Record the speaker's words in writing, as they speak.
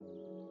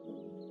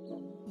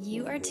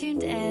You are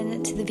tuned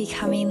in to the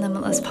Becoming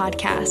Limitless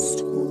podcast,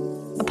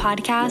 a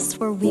podcast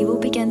where we will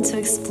begin to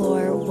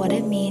explore what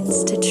it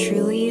means to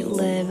truly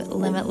live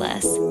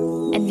limitless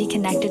and be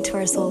connected to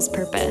our soul's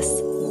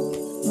purpose.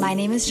 My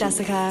name is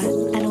Jessica,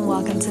 and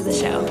welcome to the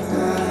show.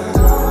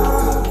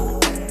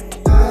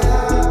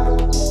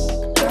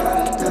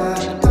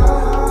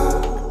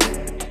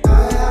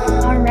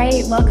 All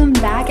right, welcome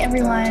back,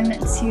 everyone,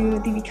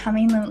 to the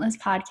Becoming Limitless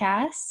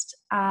podcast.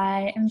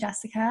 I am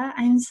Jessica.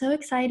 I'm so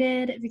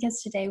excited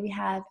because today we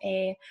have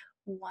a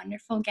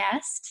wonderful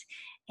guest,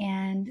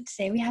 and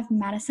today we have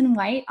Madison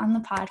White on the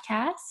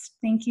podcast.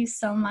 Thank you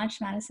so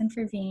much, Madison,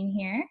 for being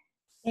here.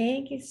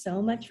 Thank you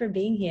so much for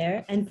being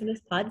here and for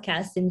this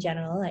podcast in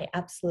general. I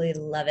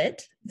absolutely love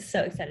it.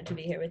 So excited to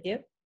be here with you.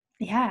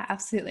 Yeah,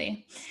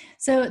 absolutely.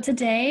 So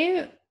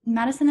today,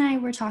 Madison and I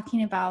were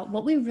talking about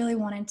what we really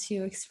wanted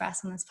to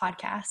express on this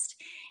podcast.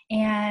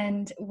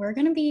 And we're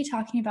going to be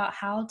talking about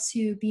how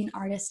to be an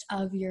artist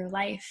of your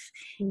life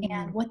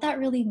and what that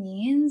really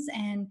means.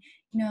 And,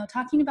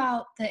 talking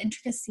about the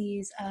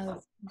intricacies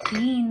of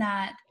being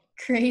that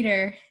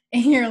creator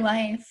in your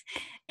life.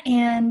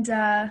 And,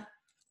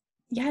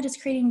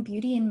 just creating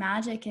beauty and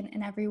magic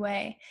in every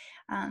way.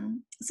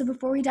 So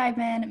before we dive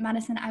in,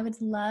 Madison, I would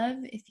love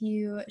if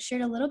you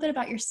shared a little bit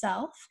about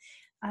yourself,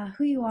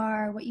 who you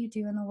are, what you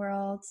do in the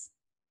world.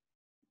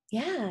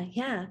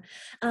 Yeah.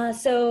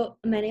 So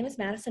my name is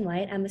Madison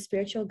White. I'm a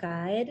spiritual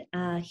guide,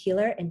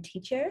 healer, and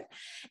teacher.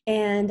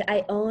 And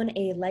I own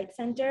a light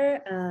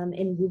center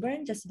in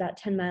Woburn, just about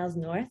 10 miles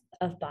north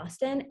of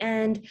Boston.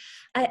 And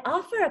I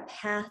offer a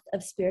path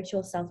of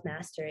spiritual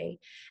self-mastery.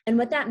 And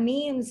what that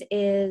means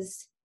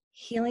is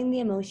healing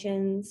the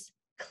emotions,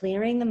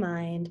 clearing the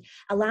mind,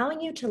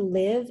 allowing you to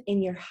live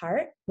in your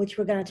heart, which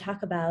we're going to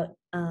talk about,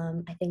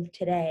 I think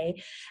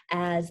today,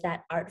 as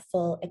that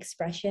artful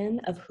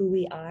expression of who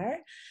we are,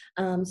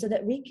 so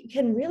that we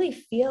can really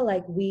feel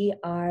like we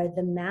are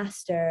the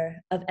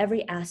master of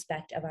every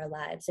aspect of our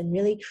lives and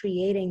really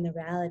creating the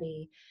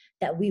reality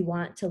that we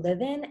want to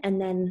live in, and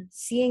then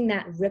seeing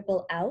that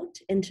ripple out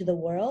into the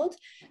world,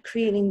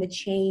 creating the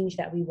change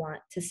that we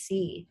want to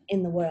see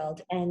in the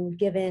world, and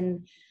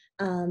given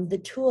the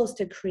tools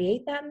to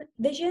create that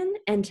vision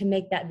and to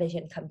make that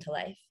vision come to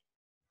life.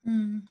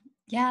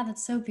 Yeah,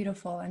 that's so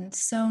beautiful and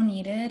so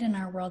needed in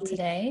our world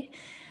today.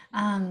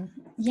 And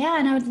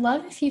I would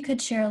love if you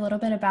could share a little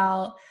bit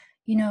about,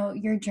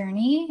 your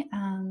journey.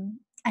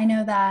 I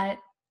know that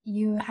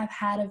you have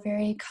had a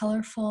very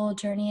colorful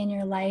journey in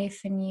your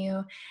life, and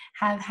you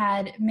have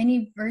had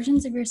many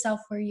versions of yourself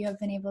where you have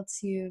been able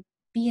to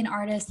be an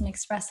artist and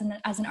express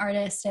as an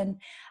artist.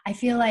 And I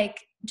feel like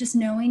just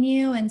knowing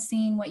you and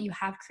seeing what you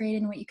have created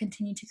and what you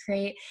continue to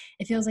create,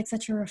 it feels like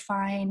such a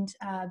refined,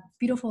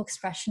 beautiful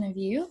expression of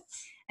you.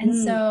 And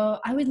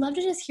so I would love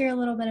to just hear a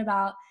little bit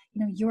about,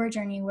 your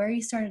journey, where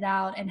you started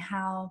out, and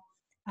how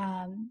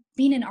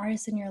being an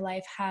artist in your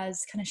life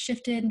has kind of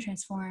shifted and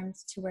transformed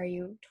to where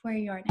you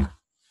are now.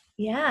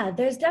 Yeah,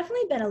 there's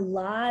definitely been a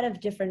lot of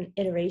different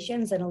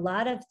iterations and a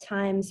lot of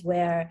times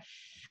where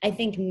I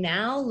think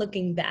now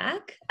looking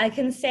back, I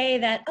can say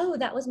that, oh,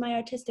 that was my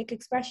artistic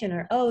expression,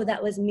 or, oh,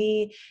 that was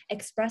me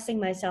expressing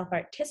myself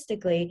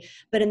artistically.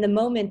 But in the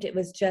moment, it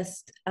was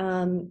just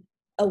a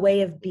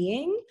way of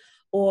being,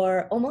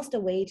 or almost a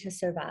way to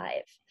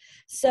survive.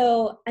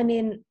 So,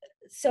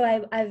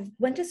 I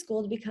went to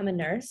school to become a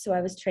nurse. So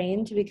I was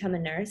trained to become a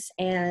nurse.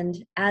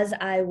 And as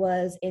I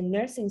was in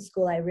nursing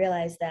school, I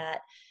realized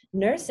that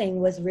nursing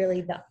was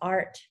really the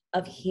art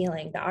of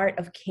healing, the art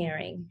of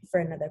caring for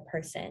another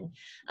person,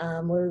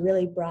 where we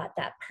really brought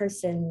that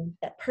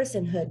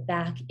personhood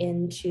back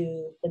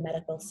into the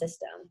medical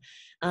system.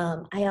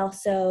 I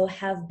also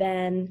have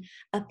been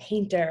a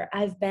painter.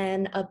 I've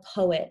been a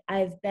poet.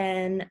 I've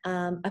been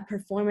a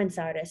performance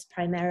artist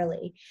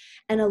primarily.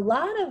 And a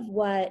lot of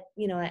what,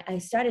 I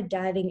started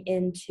diving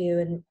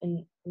into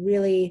and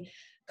really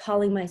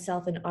calling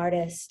myself an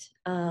artist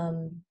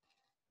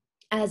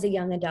as a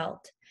young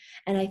adult.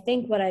 And I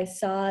think what I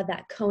saw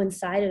that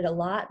coincided a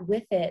lot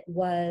with it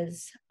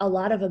was a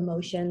lot of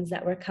emotions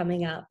that were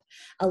coming up,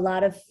 a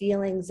lot of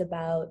feelings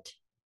about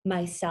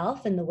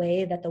myself and the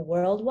way that the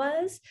world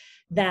was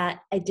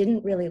that I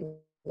didn't really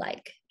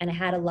like. And I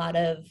had a lot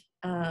of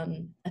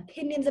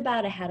opinions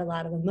about, I had a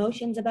lot of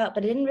emotions about,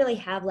 but I didn't really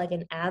have like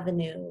an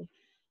avenue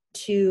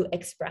to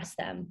express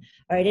them,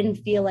 or I didn't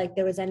feel like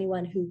there was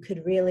anyone who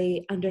could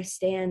really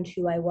understand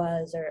who I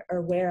was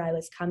or where I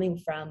was coming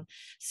from.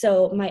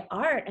 So my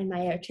art and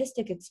my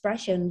artistic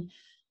expression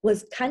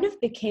was kind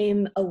of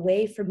became a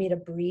way for me to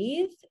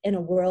breathe in a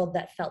world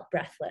that felt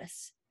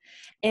breathless.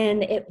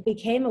 And it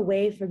became a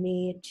way for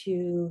me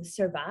to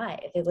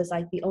survive. It was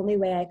like the only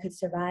way I could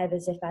survive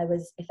is if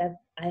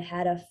I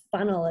had a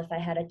funnel, if I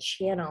had a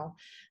channel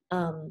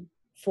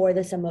for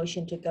this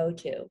emotion to go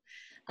to.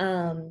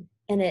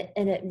 And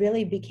it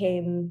really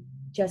became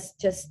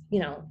just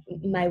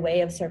my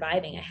way of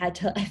surviving. I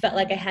felt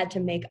like I had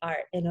to make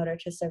art in order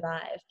to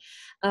survive.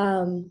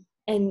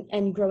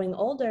 And growing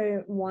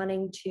older,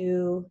 wanting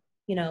to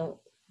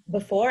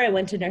before I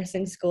went to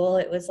nursing school,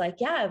 it was like,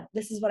 yeah,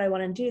 this is what I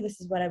want to do.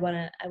 This is what I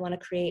want to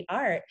create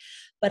art.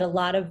 But a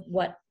lot of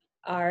what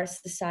our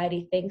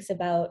society thinks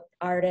about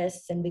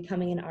artists and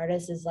becoming an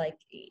artist is like,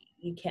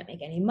 you can't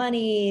make any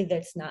money.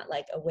 That's not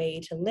like a way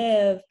to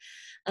live.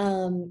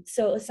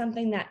 So it was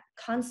something that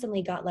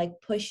constantly got like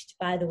pushed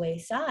by the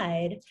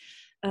wayside.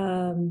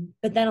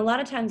 But then a lot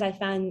of times I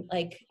found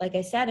like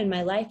I said in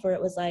my life where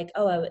it was like,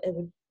 oh, it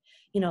would,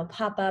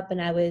 pop up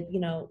and I would,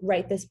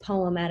 write this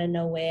poem out of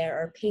nowhere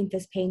or paint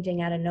this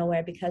painting out of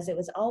nowhere, because it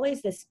was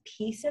always this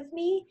piece of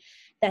me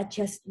that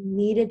just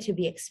needed to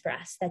be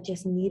expressed, that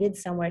just needed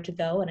somewhere to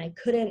go. And I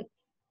couldn't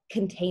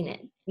contain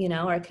it,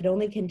 or I could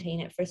only contain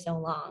it for so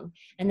long.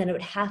 And then it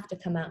would have to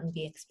come out and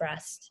be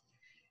expressed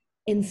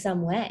in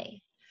some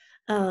way.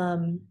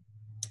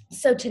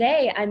 So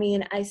today, I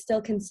mean, I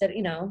still consider,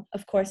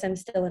 of course, I'm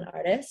still an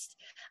artist.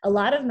 A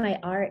lot of my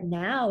art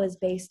now is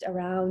based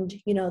around,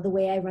 the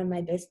way I run my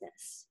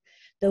business,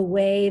 the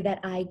way that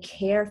I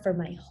care for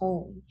my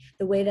home,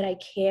 the way that I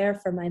care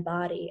for my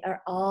body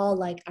are all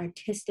like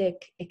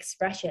artistic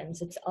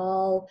expressions. It's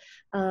all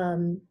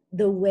the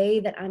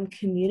way that I'm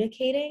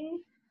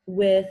communicating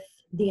with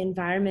the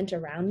environment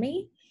around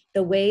me,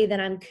 the way that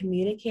I'm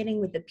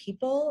communicating with the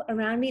people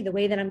around me, the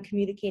way that I'm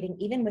communicating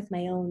even with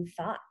my own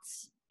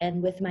thoughts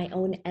and with my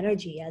own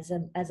energy as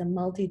a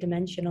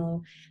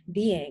multi-dimensional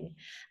being,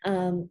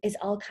 is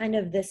all kind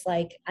of this,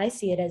 like, I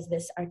see it as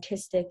this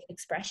artistic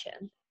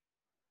expression.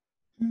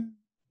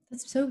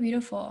 That's so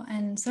beautiful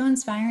and so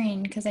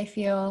inspiring, because I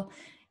feel,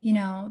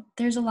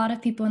 there's a lot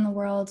of people in the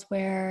world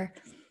where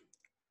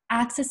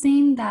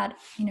accessing that,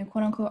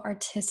 quote unquote,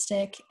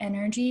 artistic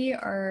energy,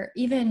 or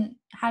even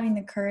having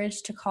the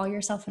courage to call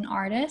yourself an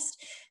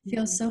artist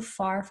feels so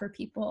far for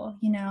people,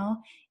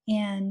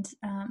 and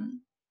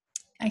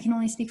I can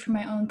only speak from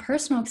my own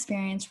personal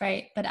experience,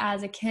 right? But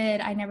as a kid,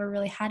 I never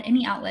really had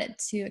any outlet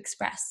to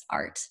express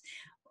art.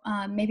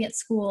 Maybe at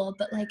school,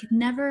 but like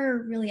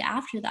never really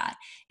after that.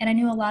 And I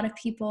knew a lot of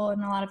people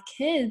and a lot of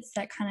kids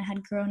that kind of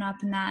had grown up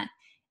in that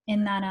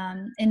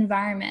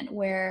environment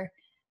where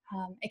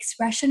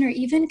expression or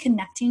even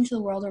connecting to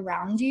the world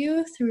around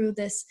you through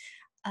this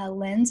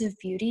lens of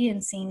beauty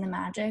and seeing the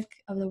magic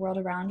of the world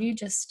around you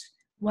just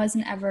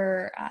wasn't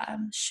ever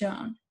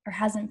shown or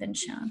hasn't been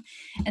shown.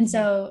 And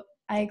so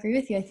I agree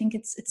with you. I think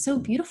it's so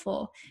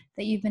beautiful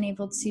that you've been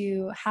able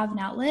to have an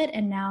outlet,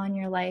 and now in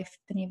your life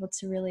been able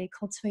to really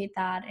cultivate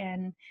that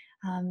and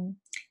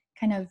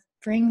kind of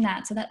bring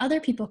that so that other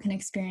people can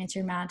experience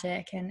your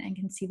magic and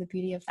can see the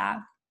beauty of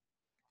that.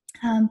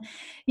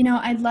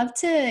 I'd love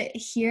to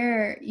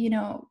hear,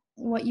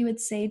 what you would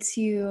say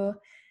to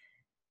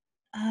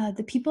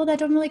the people that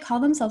don't really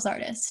call themselves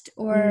artists,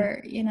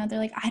 or, they're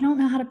like, I don't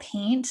know how to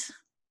paint,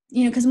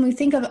 because when we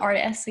think of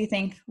artists, we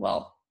think,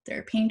 well,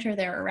 they're a painter,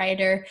 they're a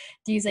writer,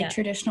 these like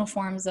traditional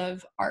forms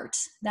of art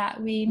that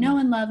we know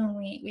and love and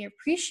we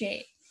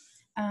appreciate.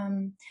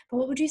 But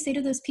what would you say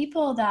to those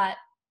people that,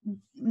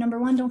 number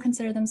one, don't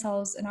consider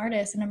themselves an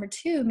artist, and number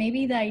two,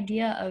 maybe the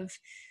idea of,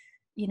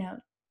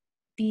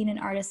 being an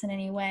artist in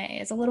any way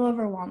is a little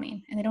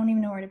overwhelming and they don't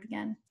even know where to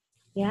begin?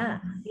 Yeah.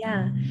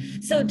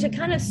 So to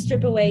kind of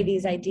strip away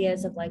these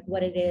ideas of like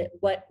what it is,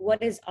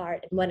 what is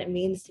art and what it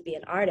means to be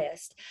an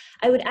artist,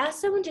 I would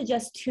ask someone to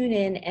just tune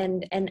in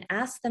and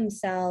ask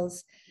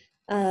themselves,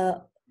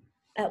 at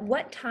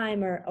what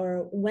time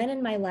or when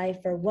in my life,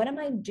 or what am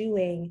I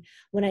doing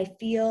when I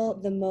feel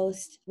the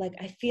most, like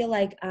I feel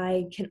like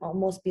I can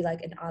almost be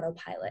like an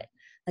autopilot.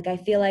 Like I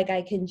feel like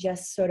I can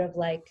just sort of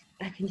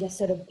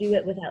do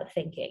it without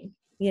thinking,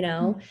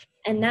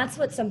 and that's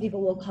what some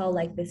people will call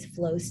like this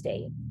flow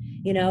state,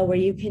 where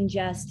you can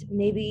just,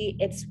 maybe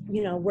it's,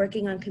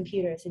 working on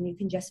computers and you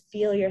can just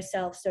feel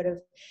yourself sort of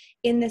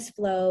in this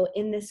flow,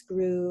 in this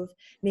groove.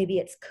 Maybe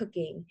it's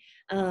cooking.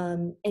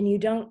 And you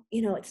don't,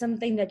 it's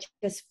something that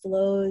just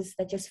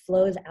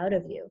flows out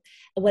of you.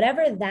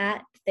 Whatever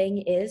that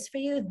thing is for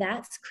you,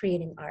 that's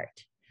creating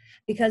art.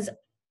 Because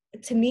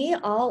to me,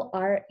 all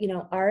art,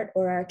 art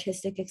or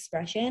artistic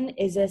expression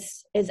is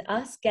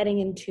us getting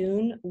in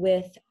tune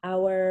with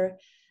our,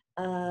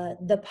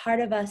 the part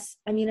of us.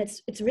 I mean,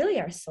 it's really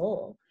our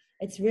soul.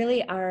 It's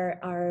really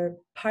our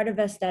part of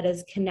us that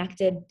is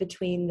connected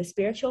between the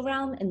spiritual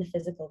realm and the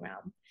physical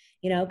realm,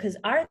 because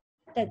art,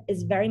 that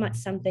is very much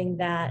something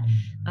that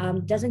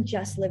doesn't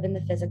just live in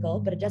the physical,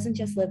 but it doesn't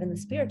just live in the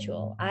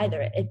spiritual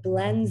either. It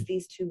blends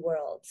these two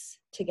worlds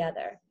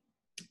together.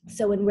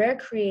 So when we're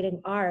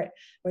creating art,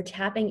 we're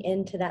tapping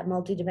into that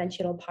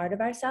multidimensional part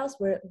of ourselves.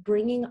 We're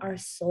bringing our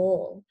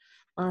soul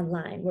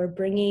online. We're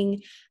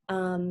bringing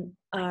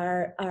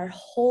our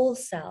whole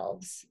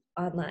selves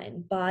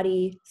online,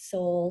 body,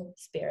 soul,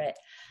 spirit,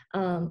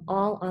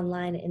 all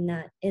online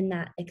in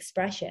that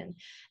expression.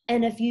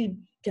 And if you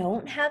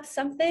don't have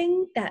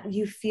something that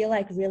you feel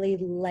like really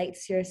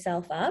lights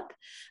yourself up,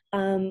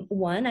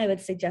 one, I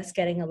would suggest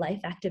getting a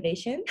life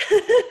activation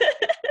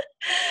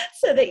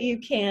so that you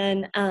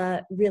can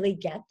really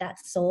get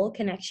that soul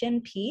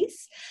connection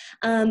piece,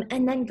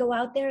 and then go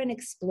out there and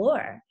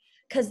explore.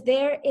 because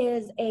there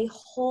is a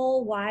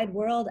whole wide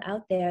world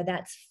out there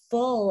that's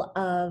full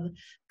of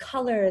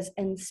colors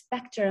and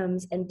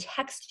spectrums and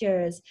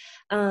textures,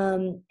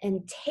 and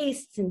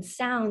tastes and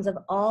sounds of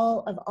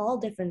all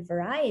different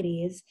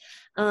varieties.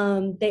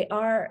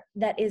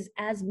 That is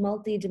as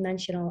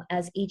multidimensional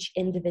as each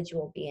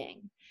individual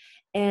being.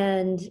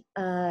 And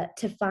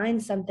to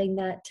find something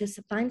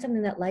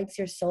that lights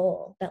your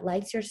soul,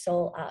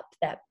 up,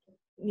 that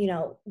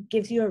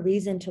gives you a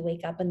reason to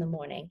wake up in the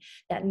morning,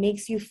 that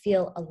makes you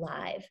feel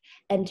alive,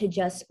 and to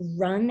just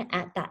run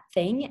at that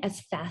thing as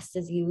fast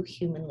as you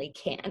humanly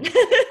can.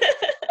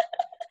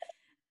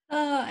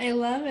 Oh, I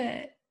love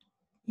it.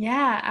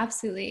 Yeah,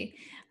 absolutely.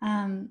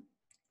 And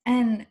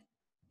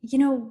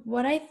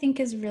what I think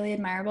is really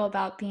admirable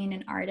about being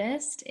an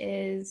artist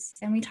is,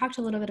 and we talked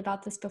a little bit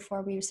about this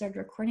before we started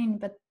recording,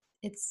 but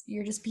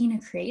you're just being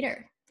a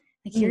creator.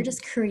 Like you're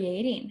just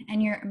creating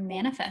and you're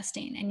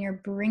manifesting and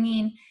you're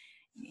bringing,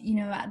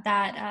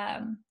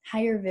 that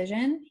higher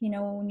vision.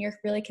 When you're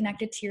really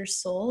connected to your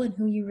soul and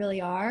who you really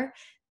are,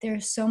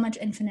 there's so much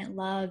infinite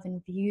love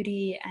and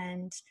beauty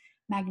and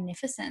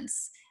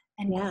magnificence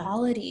and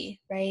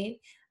quality, right?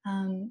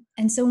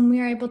 And so when we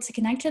are able to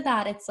connect to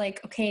that, it's like,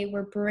 okay,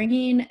 we're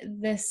bringing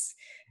this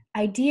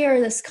idea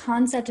or this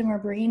concept and we're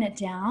bringing it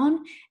down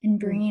and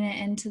bringing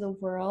it into the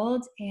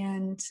world.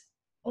 And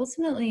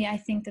ultimately, I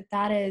think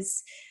that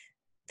is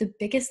the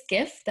biggest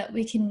gift that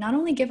we can not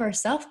only give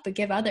ourselves, but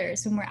give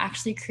others, when we're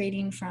actually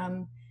creating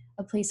from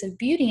a place of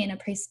beauty and a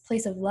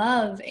place of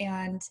love,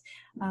 and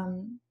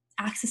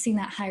accessing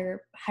that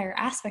higher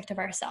aspect of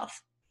ourselves.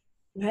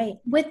 Right.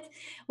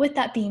 With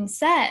that being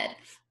said,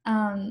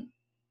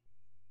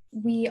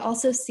 we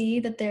also see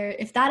that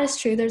if that is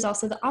true, there's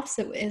also the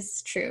opposite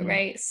is true,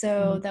 right?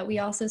 So that we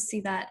also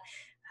see that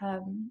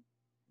a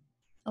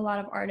lot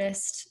of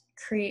artists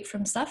create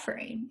from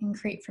suffering and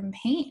create from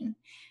pain,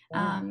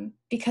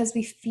 because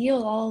we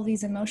feel all of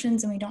these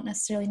emotions and we don't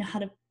necessarily know how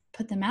to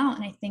put them out.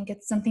 And I think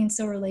it's something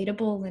so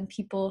relatable when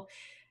people,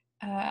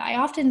 I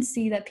often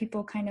see that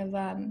people kind of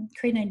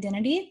create an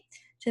identity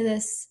to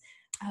this,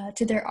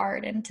 to their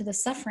art and to the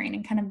suffering,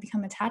 and kind of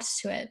become attached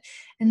to it.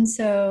 And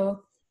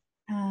so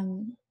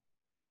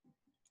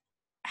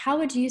how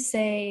would you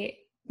say,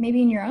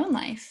 maybe in your own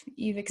life,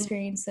 you've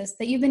experienced this,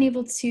 that you've been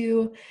able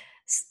to,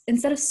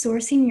 instead of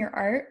sourcing your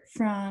art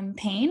from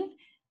pain,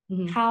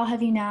 how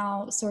have you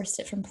now sourced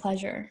it from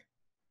pleasure?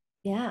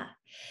 Yeah.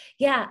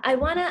 I'm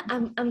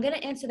going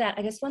to answer that.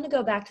 I just want to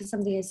go back to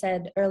something you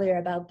said earlier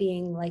about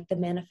being like the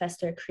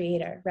manifestor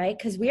creator, right?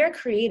 Because we are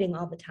creating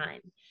all the time.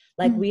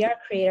 Like we are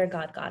creator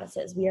god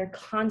goddesses. We are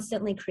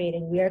constantly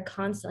creating. We are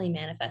constantly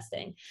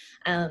manifesting.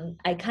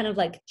 I kind of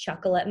like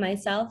chuckle at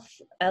myself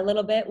a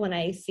little bit when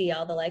I see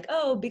all the like,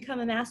 oh, become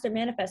a master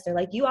manifestor.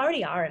 Like you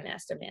already are a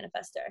master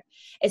manifestor.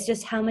 It's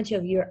just how much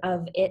of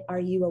it are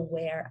you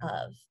aware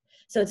of?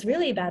 So it's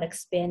really about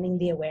expanding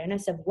the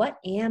awareness of, what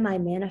am I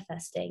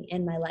manifesting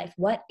in my life?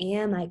 What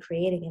am I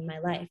creating in my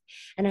life?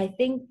 And I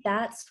think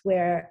that's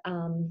where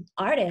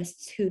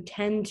artists who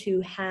tend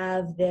to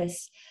have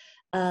this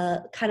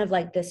kind of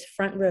like this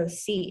front row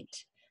seat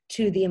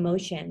to the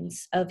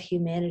emotions of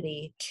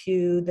humanity,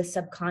 to the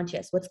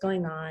subconscious, what's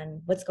going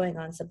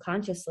on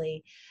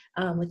subconsciously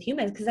with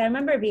humans. Because I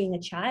remember being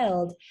a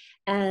child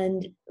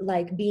and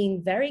like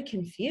being very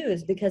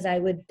confused, because I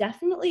would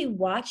definitely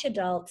watch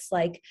adults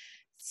like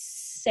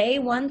say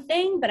one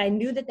thing, but I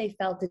knew that they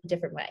felt a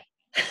different way,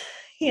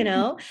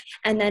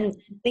 and then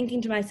thinking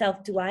to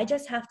myself, do I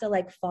just have to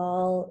like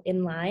fall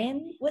in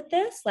line with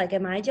this? Like,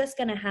 am I just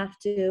going to have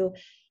to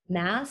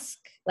mask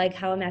like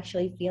how I'm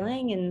actually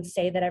feeling and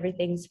say that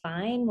everything's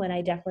fine, when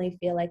I definitely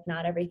feel like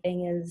not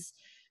everything is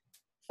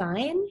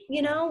fine?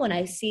 When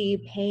I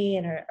see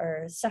pain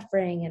or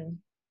suffering and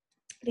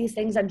these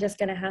things, I'm just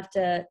gonna have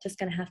to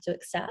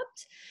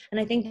accept. And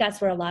I think that's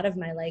where a lot of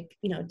my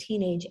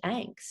teenage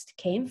angst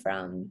came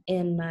from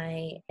in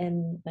my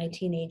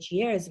teenage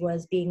years,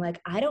 was being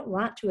like, I don't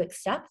want to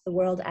accept the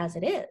world as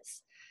it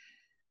is.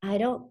 I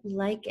don't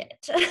like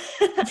it.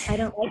 I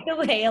don't like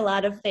the way a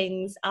lot of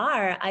things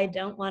are. I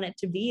don't want it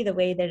to be the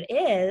way that it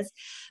is,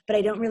 but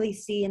I don't really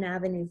see an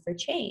avenue for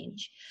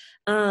change.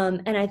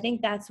 And I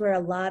think that's where a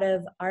lot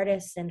of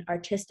artists and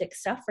artistic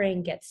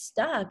suffering gets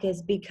stuck,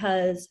 is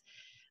because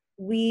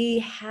we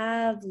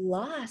have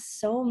lost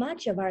so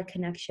much of our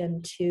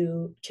connection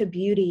to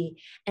beauty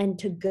and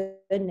to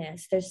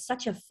goodness. There's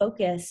such a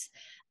focus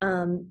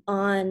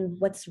on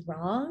what's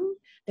wrong.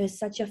 There's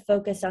such a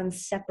focus on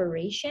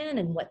separation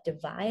and what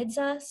divides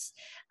us.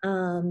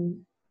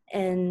 And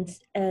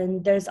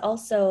there's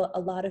also a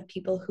lot of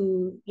people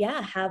who,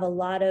 have a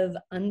lot of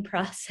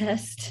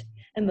unprocessed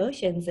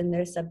emotions in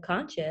their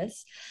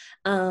subconscious.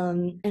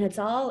 And it's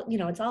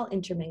all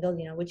intermingled,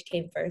 which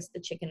came first,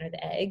 the chicken or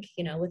the egg,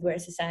 with where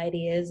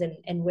society is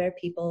and where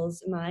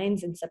people's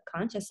minds and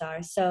subconscious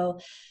are. So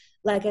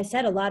like I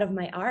said, a lot of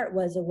my art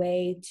was a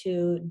way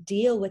to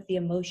deal with the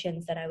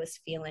emotions that I was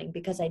feeling,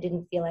 because I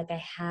didn't feel like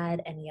I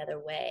had any other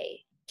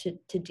way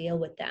to deal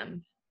with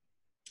them.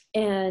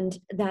 And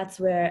that's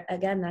where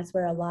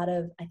a lot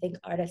of, I think,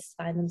 artists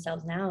find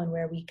themselves now, and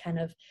where we kind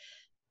of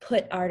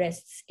put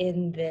artists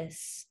in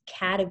this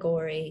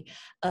category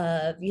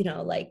of,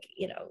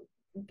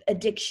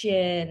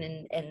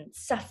 addiction and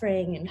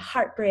suffering and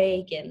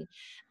heartbreak and,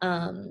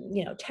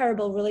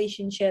 terrible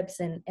relationships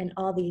and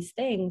all these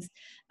things,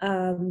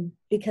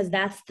 because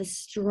that's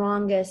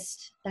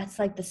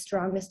like the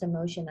strongest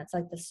emotion. That's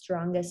like the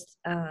strongest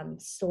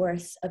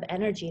source of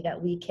energy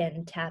that we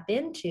can tap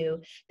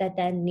into, that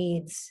then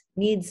needs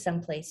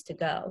some place to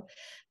go.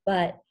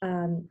 But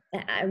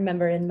I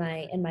remember in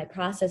my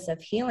process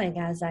of healing,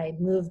 as I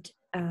moved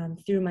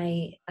through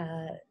my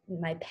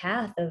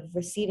path of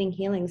receiving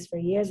healings for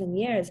years and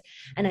years,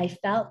 and I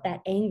felt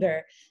that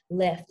anger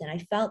lift, and I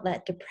felt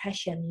that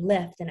depression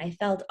lift, and I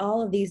felt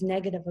all of these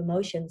negative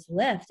emotions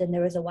lift. And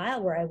there was a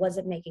while where I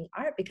wasn't making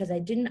art because I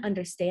didn't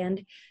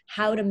understand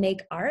how to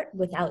make art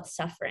without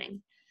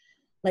suffering.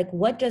 Like,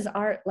 what does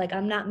art, like,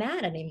 I'm not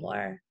mad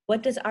anymore.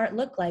 What does art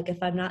look like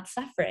if I'm not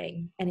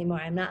suffering anymore?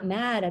 I'm not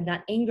mad, I'm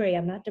not angry,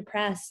 I'm not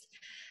depressed.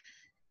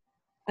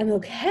 I'm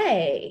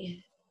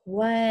okay.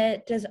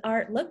 What does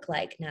art look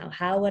like now?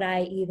 How would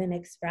I even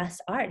express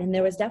art? And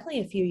there was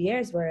definitely a few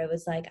years where it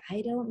was like,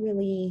 I don't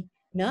really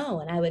know.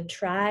 And I would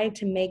try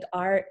to make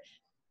art,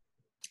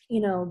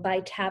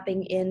 by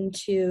tapping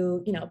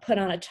into, put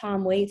on a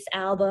Tom Waits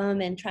album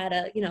and try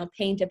to,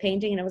 paint a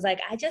painting. And it was like,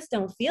 I just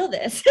don't feel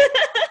this.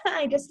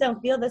 I just don't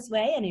feel this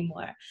way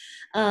anymore.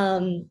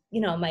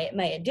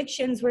 My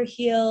addictions were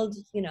healed.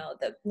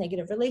 The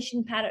negative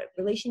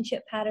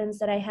relationship patterns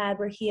that I had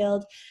were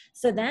healed.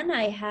 So then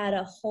I had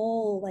a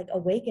whole like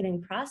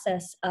awakening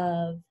process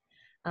of,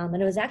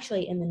 and it was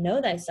actually in the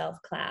Know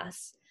Thyself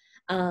class,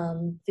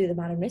 through the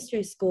Modern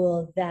Mystery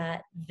School,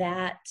 that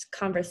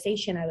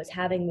conversation I was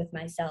having with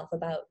myself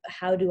about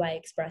how do I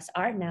express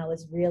art now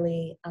was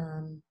really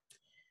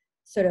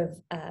sort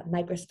of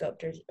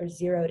microscoped or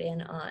zeroed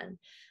in on.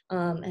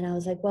 And I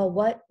was like, well,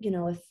 what,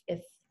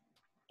 if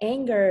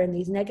anger and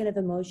these negative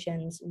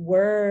emotions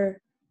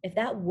if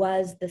that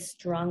was the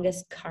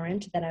strongest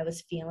current that I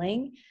was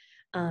feeling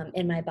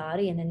in my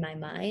body and in my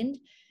mind,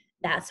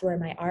 that's where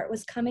my art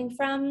was coming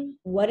from.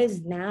 What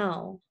is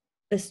now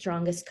the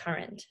strongest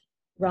current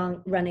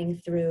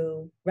running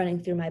through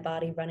my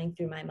body, running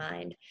through my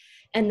mind?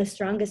 And the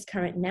strongest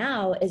current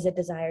now is a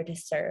desire to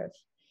serve.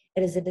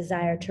 It is a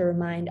desire to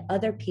remind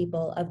other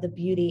people of the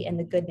beauty and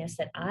the goodness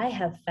that I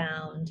have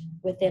found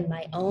within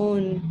my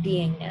own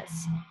beingness.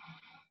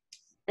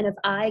 And if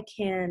I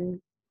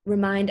can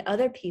remind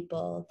other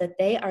people that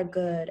they are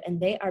good and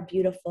they are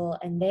beautiful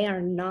and they are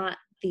not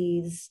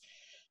these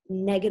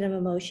negative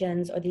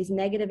emotions or these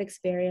negative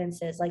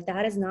experiences, like,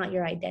 that is not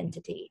your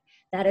identity.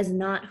 That is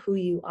not who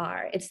you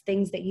are. It's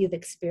things that you've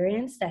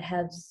experienced that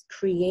have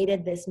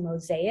created this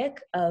mosaic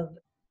of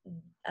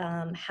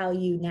how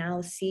you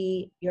now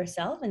see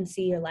yourself and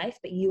see your life,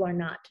 but you are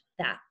not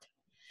that.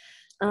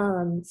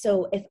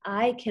 So if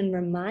I can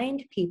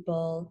remind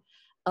people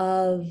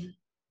of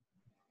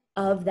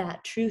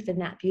that truth and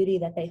that beauty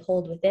that they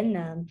hold within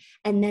them,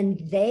 and then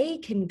they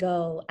can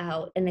go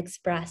out and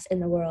express in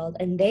the world,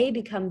 and they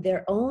become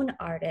their own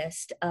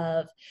artist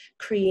of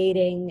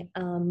creating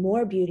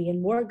more beauty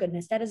and more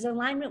goodness that is in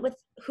alignment with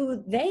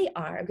who they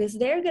are, because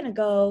they're going to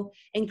go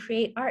and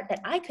create art that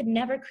I could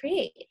never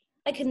create.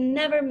 I could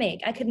never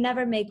make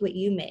what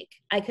you make.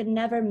 I could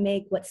never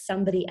make what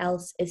somebody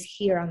else is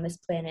here on this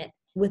planet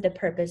with a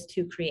purpose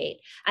to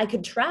create. I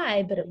could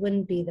try, but it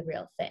wouldn't be the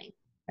real thing,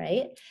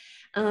 right?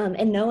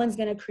 And no one's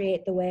going to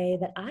create the way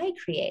that I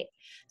create.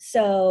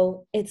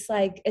 So it's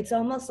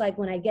almost like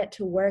when I get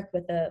to work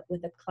with a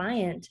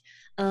client,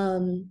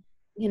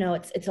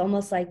 it's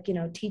almost like,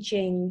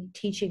 teaching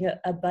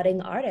a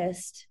budding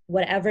artist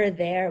whatever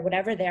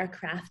their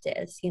craft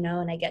is,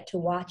 and I get to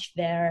watch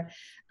their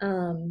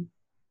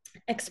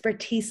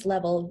expertise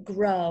level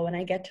grow, and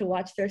I get to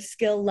watch their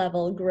skill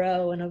level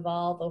grow and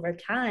evolve over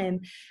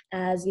time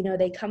as,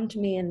 they come to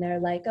me and they're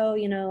like, oh,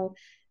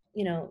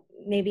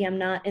 maybe I'm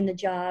not in the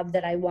job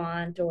that I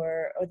want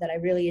or that I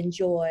really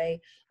enjoy,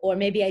 or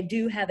maybe I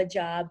do have a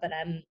job, but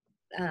I'm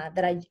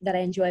that I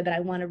enjoy, but I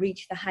want to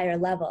reach the higher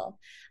level,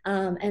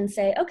 and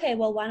say, okay,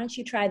 well, why don't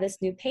you try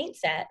this new paint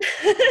set,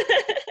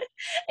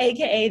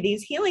 aka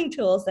these healing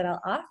tools that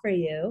I'll offer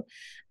you.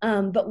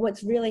 But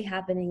what's really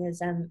happening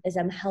is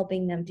I'm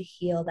helping them to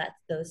heal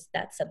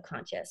that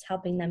subconscious,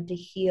 helping them to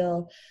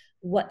heal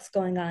what's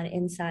going on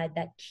inside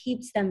that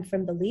keeps them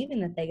from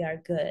believing that they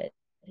are good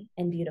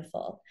and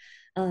beautiful,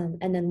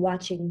 and then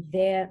watching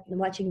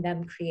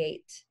them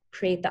create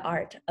the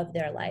art of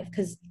their life.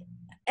 Because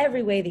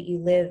every way that you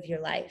live your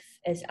life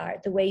is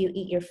art. The way you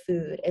eat your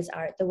food is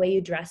art. The way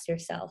you dress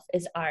yourself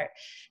is art.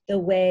 The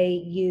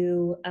way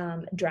you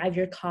drive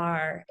your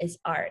car is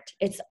art.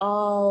 It's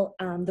all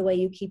the way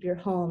you keep your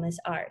home is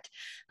art.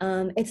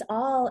 It's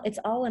all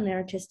an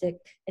artistic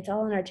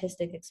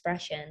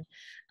expression.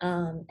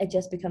 It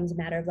just becomes a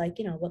matter of, like,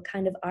 what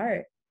kind of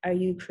art are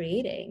you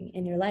creating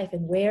in your life,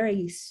 and where are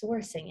you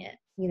sourcing it?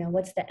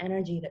 What's the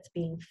energy that's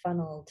being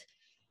funneled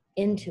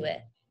into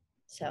it?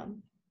 So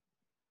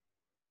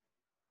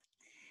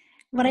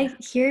What I Yeah.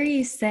 hear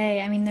you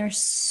say, I mean, there's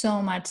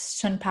so much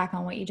to unpack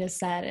on what you just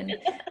said, and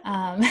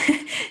um,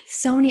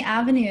 so many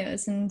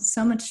avenues and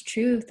so much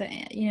truth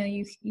that,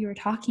 you were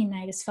talking, and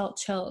I just felt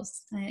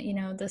chills,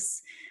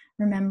 this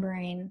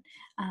remembering,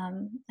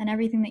 and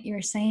everything that you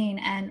were saying.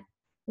 And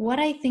what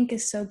I think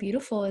is so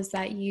beautiful is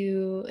that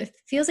it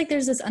feels like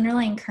there's this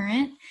underlying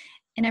current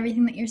in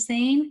everything that you're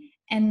saying,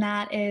 and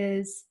that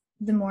is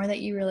the more that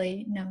you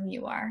really know who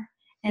you are.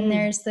 And Mm.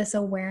 there's this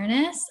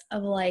awareness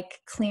of like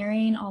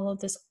clearing all of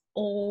these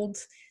old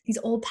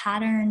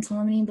patterns,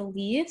 limiting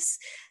beliefs,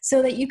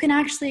 so that you can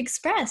actually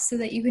express, so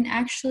that you can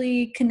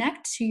actually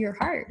connect to your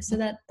heart, so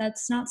that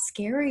that's not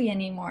scary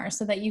anymore,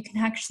 so that you can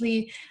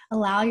actually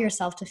allow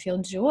yourself to feel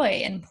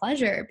joy and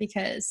pleasure.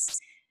 Because,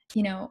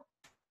 you know,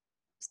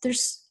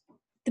 there's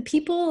the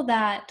people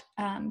that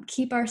uh,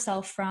 keep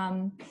ourselves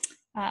from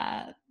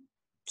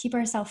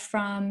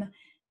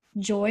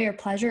joy or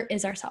pleasure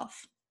is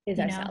ourself. Is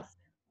you know ourselves.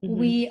 Mm-hmm.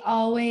 we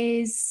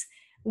always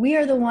we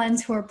are the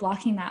ones who are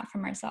blocking that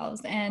from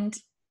ourselves, and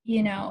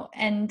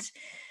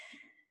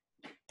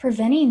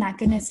preventing that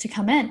goodness to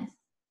come in.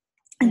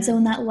 And Yeah. so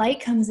when that light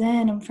comes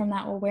in, and from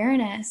that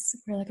awareness,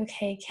 we're like,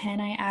 okay, can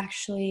I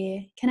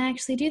actually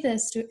do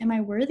this? Am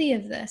I worthy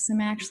of this? Am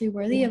I actually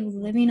worthy of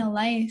living a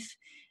life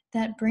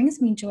that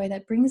brings me joy,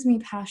 that brings me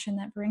passion,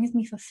 that brings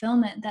me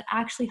fulfillment, that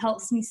actually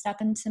helps me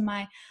step into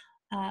my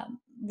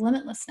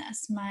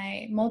limitlessness,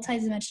 my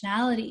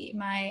multidimensionality,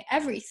 my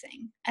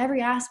everything,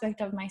 every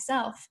aspect of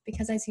myself?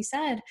 Because as you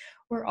said,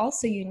 we're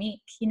also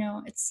unique.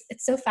 It's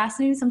so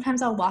fascinating.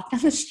 Sometimes I'll walk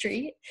down the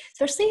street,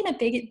 especially in a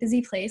big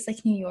busy place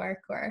like New York,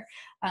 or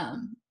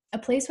a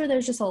place where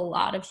there's just a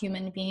lot of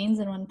human beings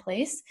in one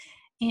place.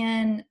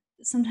 And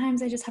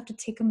sometimes I just have to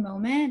take a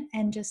moment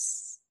and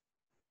just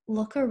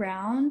look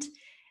around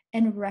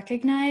and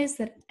recognize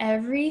that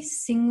every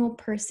single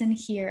person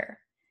here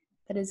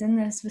that is in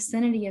this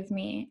vicinity of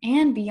me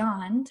and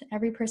beyond,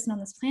 every person on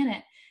this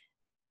planet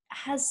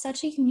has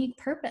such a unique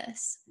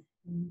purpose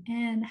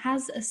and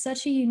has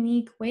such a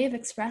unique way of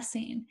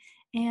expressing.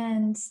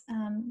 And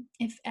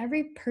if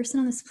every person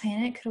on this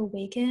planet could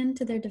awaken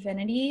to their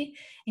divinity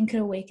and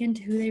could awaken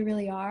to who they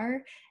really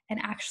are, and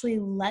actually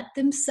let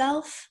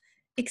themselves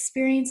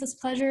experience this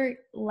pleasure,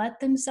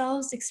 let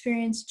themselves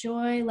experience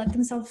joy, let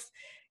themselves,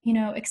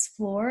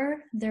 explore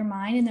their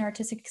mind and their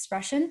artistic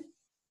expression.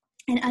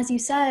 And as you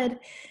said,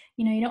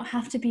 you don't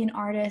have to be an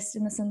artist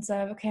in the sense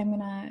of, okay, I'm going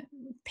to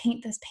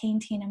paint this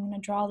painting, I'm going to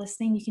draw this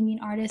thing. You can be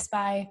an artist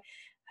by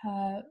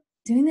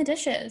doing the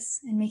dishes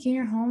and making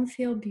your home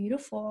feel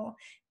beautiful,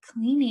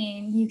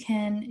 cleaning. You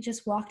can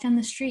just walk down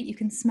the street. You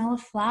can smell a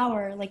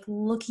flower, like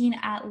looking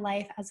at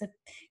life as a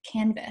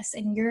canvas,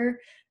 and you're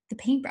the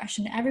paintbrush.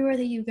 And everywhere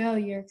that you go,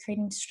 you're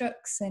creating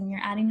strokes and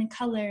you're adding the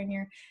color and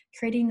you're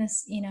creating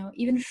this,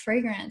 even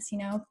fragrance,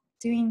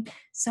 doing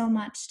so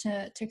much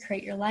to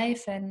create your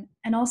life. And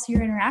also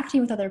you're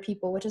interacting with other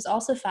people, which is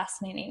also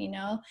fascinating.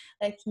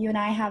 Like you and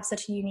I have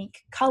such a unique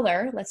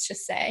color, let's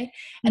just say,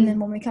 and then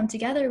Mm. when we come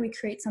together, we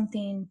create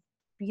something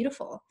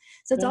beautiful.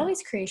 So it's Yeah.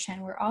 always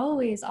creation. We're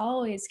always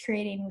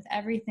creating with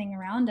everything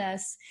around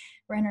us.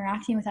 We're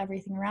interacting with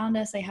everything around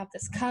us. I have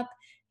this cup,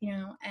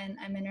 and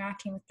I'm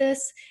interacting with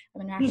this.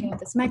 I'm interacting with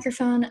this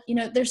microphone.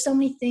 There's so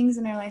many things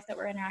in our life that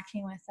we're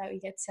interacting with that we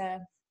get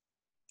to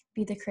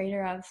be the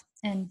creator of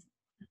and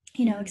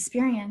Yeah.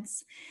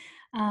 experience.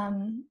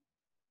 um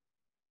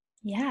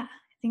yeah,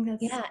 I think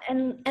that's Yeah,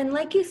 and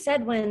like you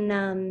said,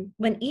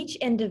 when each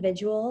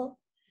individual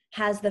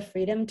has the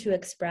freedom to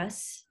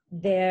express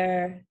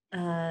their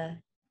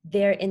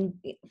in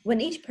when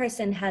each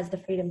person has the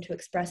freedom to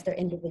express their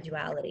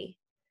individuality,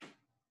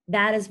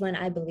 that is when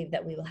I believe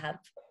that we will have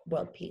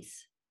world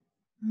peace.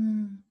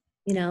 mm,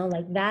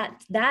 Like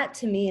that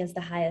to me is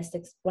the highest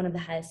one of the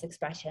highest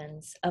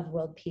expressions of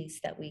world peace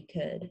that we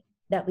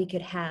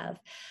could have.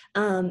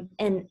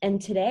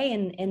 And today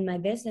in my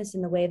business,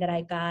 in the way that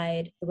I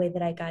guide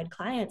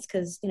clients,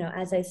 because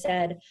as I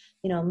said,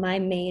 my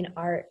main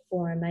art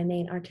form, my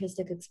main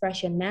artistic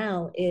expression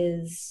now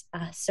is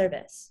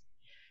service.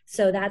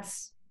 So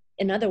that's,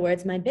 in other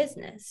words, my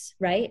business,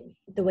 right?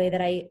 The way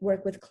that I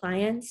work with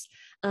clients,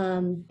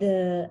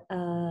 the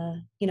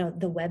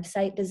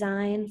website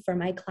design for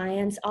my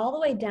clients, all the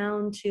way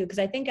down to, because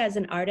I think as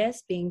an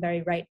artist, being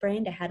very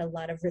right-brained, I had a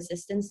lot of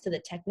resistance to the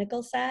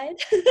technical side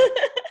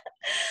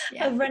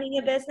yeah. of running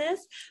a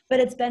business. But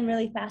it's been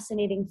really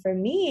fascinating for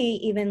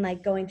me, even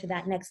like going to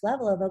that next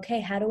level of,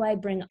 okay, how do I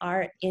bring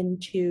art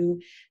into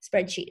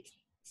spreadsheets?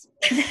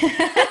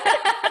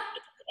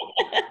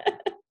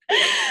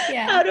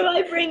 Yeah. How do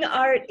I bring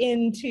art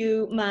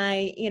into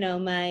my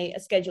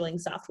scheduling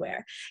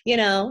software? You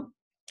know,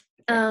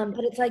 Yeah.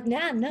 but it's like,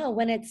 nah, no,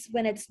 when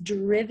it's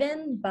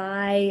driven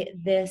by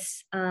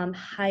this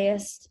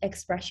highest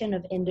expression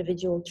of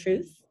individual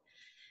truth,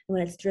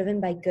 when it's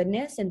driven by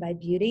goodness and by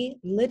beauty,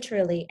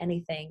 literally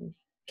anything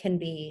can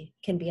be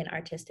an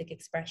artistic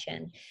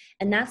expression.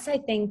 And that's, I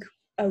think,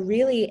 a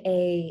really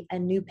a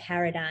new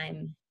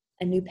paradigm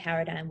a new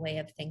paradigm way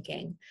of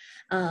thinking.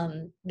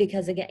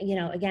 Because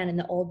again, in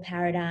the old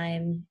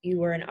paradigm, you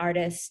were an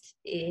artist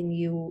and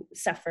you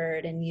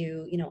suffered, and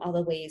all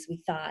the ways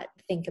we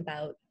think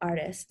about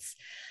artists.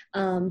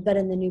 But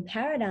in the new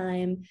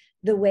paradigm,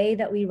 the way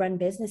that we run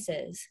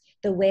businesses,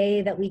 the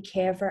way that we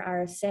care for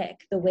our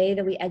sick, the way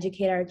that we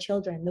educate our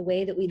children, the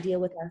way that we deal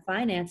with our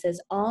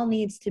finances, all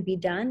needs to be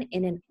done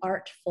in an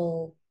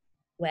artful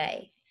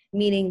way,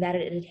 meaning that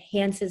it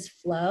enhances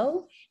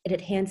flow, it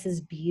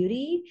enhances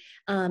beauty,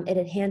 it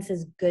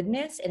enhances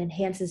goodness, it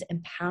enhances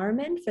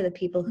empowerment for the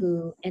people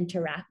who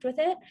interact with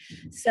it.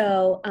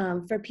 So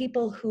for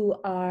people who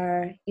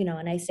are,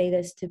 and I say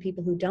this to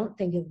people who don't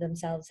think of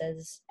themselves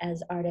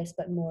as artists,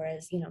 but more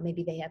as,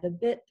 maybe they have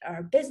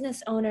are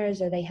business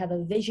owners, or they have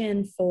a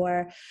vision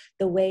for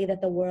the way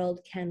that the world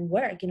can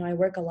work. I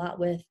work a lot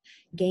with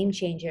game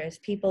changers,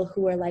 people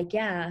who are like,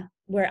 yeah,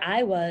 where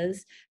I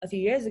was a few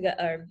years ago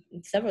or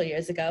several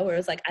years ago, where it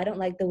was like, I don't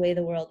like the way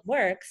the world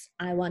works.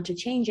 I want to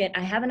change it. I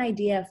have an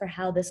idea for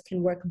how this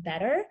can work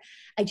better.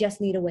 I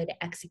just need a way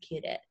to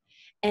execute it.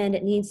 And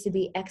it needs to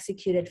be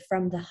executed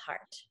from the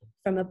heart,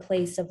 from a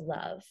place of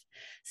love.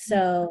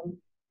 So,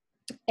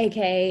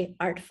 AKA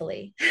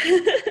artfully.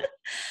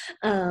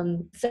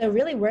 So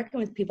really working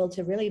with people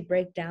to really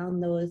break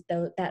down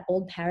that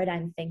old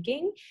paradigm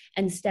thinking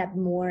and step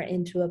more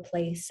into a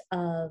place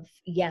of,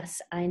 yes,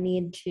 I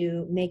need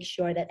to make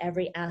sure that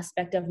every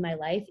aspect of my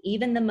life,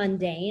 even the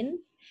mundane,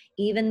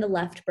 even the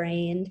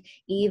left-brained,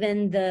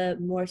 even the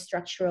more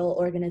structural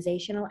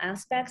organizational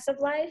aspects of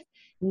life,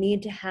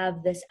 need to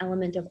have this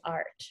element of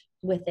art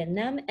within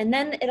them. And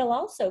then it'll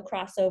also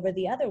cross over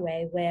the other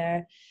way,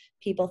 where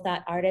people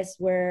thought artists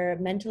were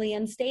mentally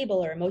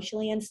unstable or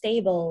emotionally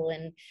unstable,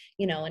 and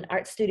an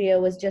art studio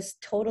was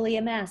just totally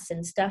a mess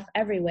and stuff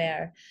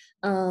everywhere.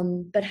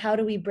 But how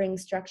do we bring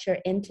structure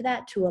into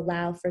that to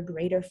allow for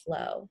greater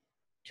flow,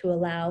 to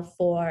allow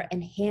for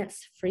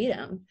enhanced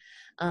freedom,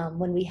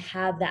 when we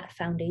have that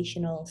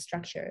foundational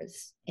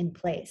structures in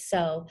place?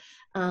 So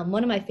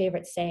one of my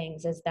favorite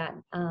sayings is that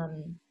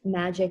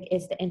magic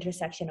is the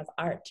intersection of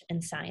art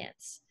and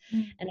science.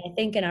 And I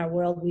think in our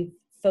world, we've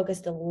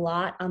focused a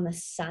lot on the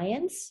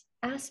science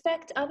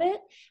aspect of it.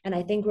 And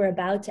I think we're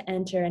about to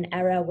enter an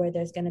era where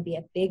there's going to be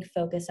a big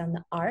focus on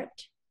the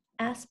art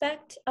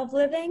aspect of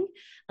living,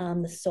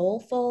 the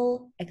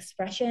soulful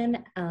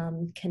expression,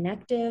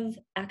 connective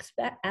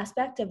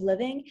aspect of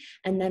living.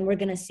 And then we're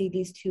going to see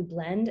these two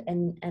blend,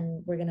 and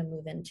we're going to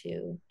move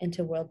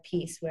into world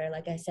peace, where,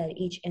 like I said,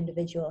 each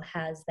individual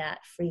has that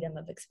freedom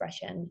of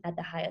expression at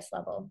the highest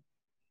level.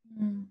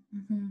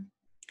 Mm-hmm.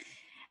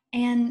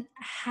 And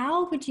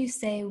how would you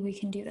say we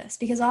can do this?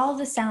 Because all of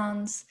this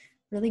sounds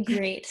really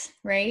great,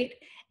 right?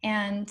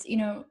 And,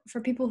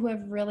 for people who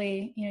have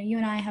really, you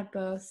and I have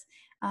both,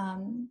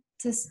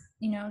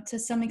 to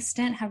some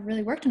extent have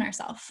really worked on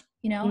ourselves,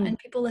 and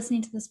people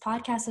listening to this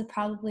podcast have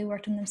probably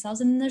worked on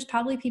themselves. And there's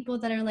probably people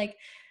that are like,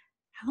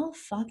 how the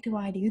fuck do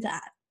I do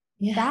that?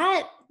 Yeah.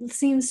 That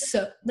seems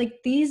so, like,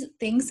 these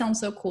things sound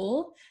so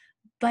cool,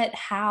 but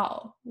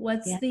how?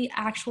 What's the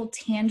actual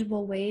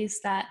tangible ways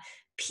that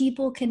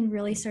people can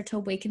really start to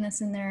awaken this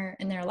in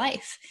their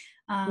life?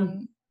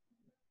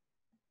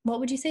 What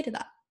would you say to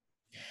that?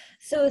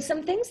 So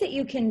some things that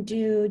you can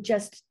do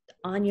just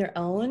on your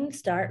own,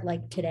 start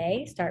like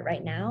today, start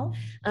right now,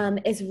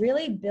 is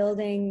really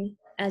building,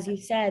 as you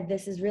said,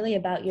 this is really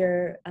about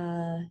your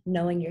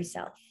knowing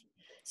yourself.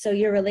 So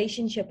your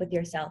relationship with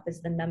yourself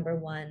is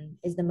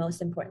the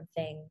most important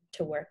thing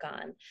to work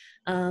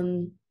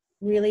on.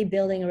 Really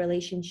building a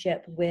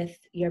relationship with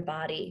your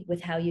body,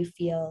 with how you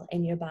feel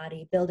in your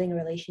body, building a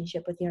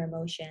relationship with your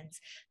emotions,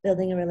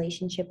 building a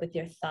relationship with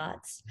your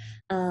thoughts.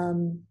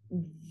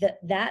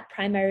 That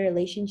primary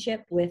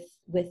relationship with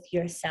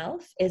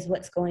yourself is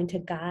what's going to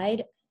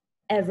guide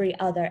every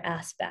other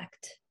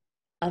aspect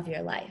of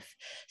your life.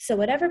 So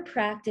whatever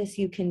practice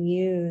you can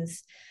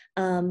use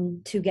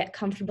to get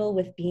comfortable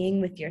with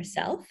being with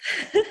yourself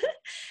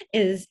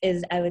is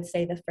I would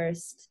say the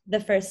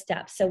first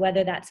step. So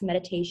whether that's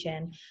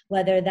meditation,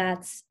 whether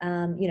that's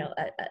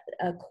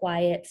a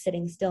quiet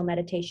sitting still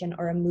meditation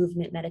or a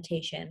movement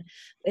meditation,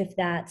 if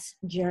that's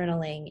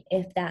journaling,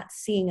 if that's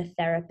seeing a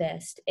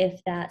therapist, if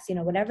that's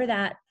whatever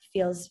that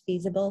feels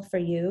feasible for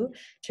you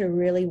to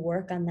really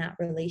work on that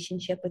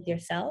relationship with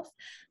yourself,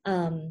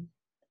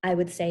 I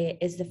would say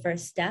is the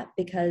first step,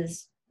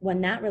 because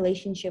when that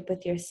relationship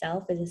with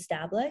yourself is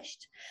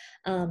established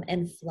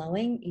and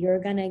flowing,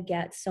 you're going to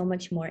get so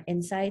much more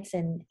insights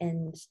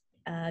and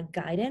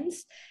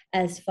guidance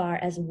as far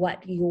as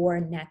what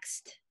your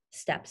next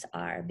steps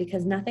are,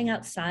 because nothing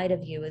outside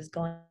of you is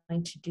going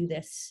to do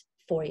this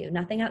for you.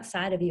 Nothing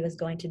outside of you is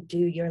going to do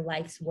your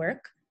life's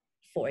work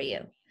for you.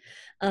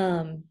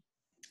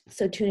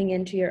 So tuning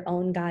into your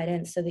own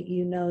guidance so that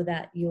you know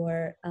that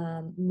you're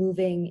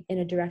moving in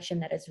a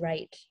direction that is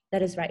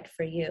right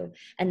for you,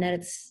 and that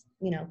it's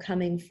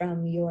coming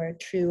from your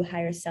true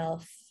higher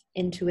self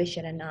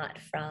intuition and not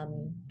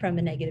from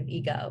a negative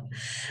ego,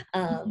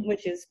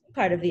 which is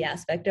part of the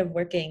aspect of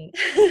working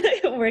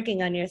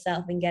on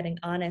yourself and getting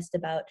honest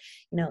about,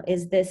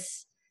 is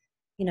this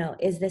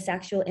is this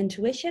actual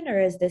intuition,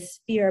 or is this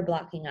fear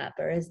blocking up,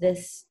 or is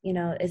this,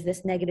 is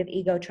this negative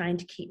ego trying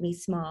to keep me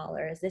small,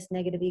 or is this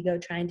negative ego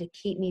trying to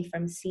keep me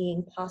from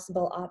seeing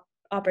possible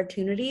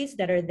opportunities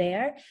that are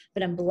there,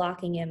 but I'm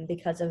blocking him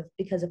because of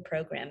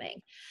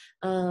programming.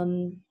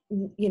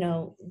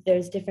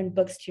 There's different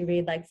books to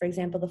read. Like, for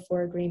example, The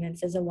Four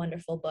Agreements is a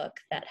wonderful book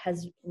that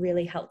has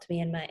really helped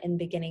me in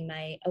beginning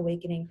my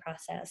awakening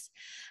process.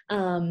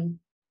 So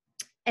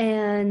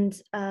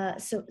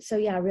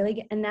yeah,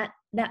 really, and that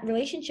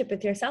relationship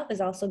with yourself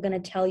is also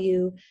going to tell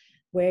you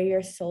where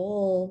your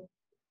soul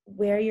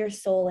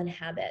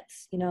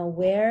inhabits,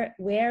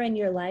 where in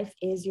your life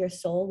is your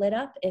soul lit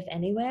up, if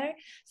anywhere,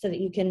 so that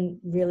you can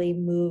really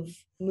move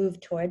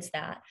towards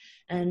that.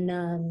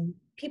 And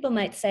people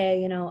might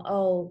say,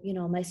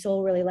 my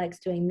soul really likes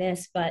doing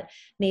this, but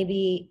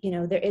maybe,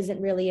 there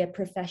isn't really a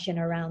profession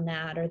around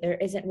that, or there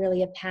isn't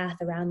really a path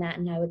around that.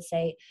 And I would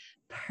say,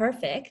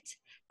 perfect.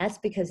 That's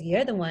because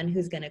you're the one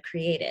who's going to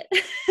create it.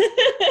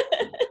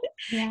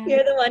 Yeah.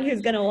 You're the one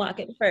who's going to walk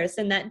it first.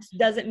 And that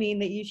doesn't mean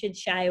that you should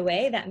shy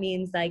away. That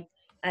means, like,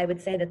 I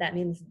would say that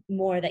means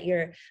more that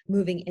you're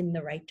moving in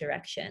the right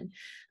direction,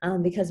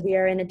 because we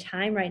are in a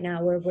time right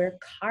now where we're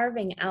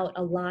carving out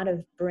a lot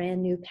of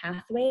brand new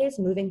pathways,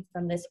 moving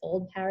from this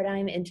old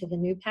paradigm into the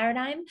new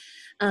paradigm.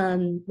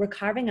 We're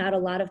carving out a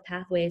lot of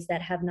pathways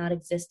that have not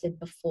existed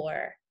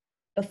before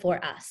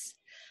us.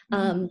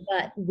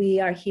 But we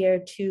are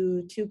here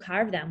to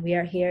carve them. We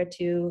are here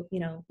to,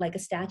 like a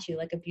statue,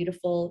 like a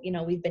beautiful,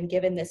 we've been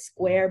given this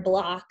square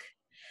block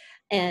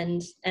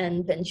and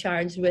been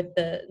charged with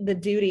the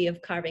duty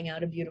of carving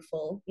out a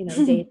beautiful,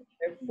 date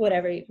or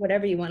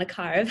whatever you want to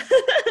carve,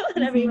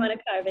 whatever you want to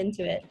carve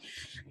into it.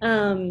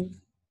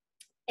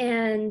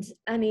 And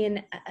I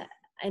mean,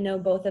 I know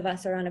both of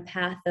us are on a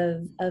path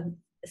of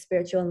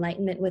spiritual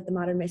enlightenment with the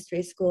Modern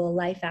Mystery School,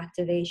 life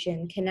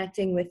activation,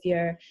 connecting with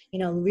your,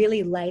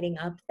 really lighting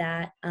up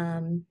that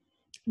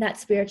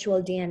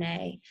spiritual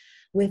DNA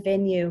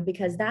within you,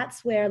 because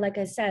that's where, like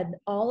I said,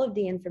 all of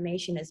the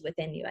information is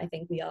within you. I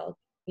think we all,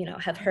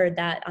 have heard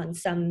that on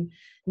some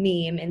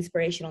meme,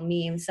 inspirational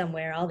meme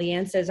somewhere. All the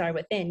answers are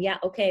within. Yeah.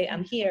 Okay.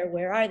 I'm here.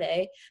 Where are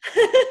they?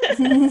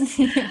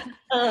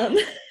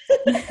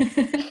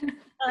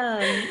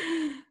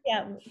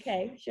 Yeah.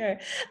 Okay. Sure.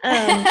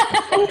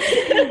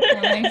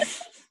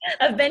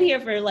 I've been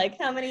here for like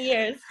how many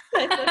years?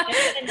 How come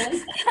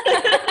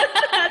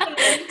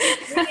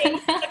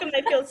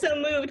I feel so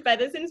moved by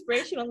this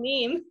inspirational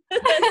meme?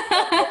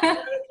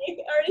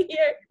 Already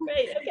here.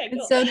 Great. Okay. Cool.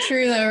 It's so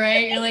true though,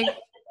 right? You're like,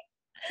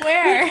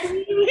 where is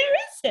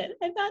it?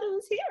 I thought it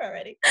was here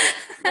already.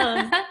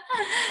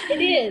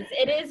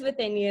 It is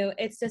within you.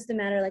 It's just a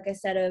matter, like I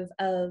said,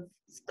 of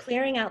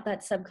clearing out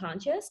that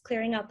subconscious,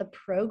 clearing out the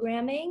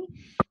programming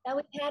that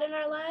we had in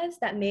our lives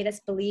that made us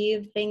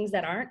believe things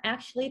that aren't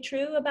actually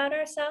true about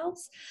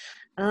ourselves,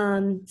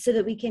 so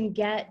that we can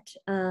get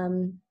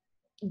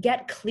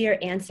clear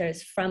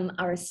answers from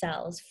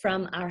ourselves,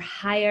 from our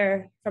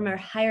higher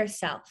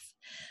self.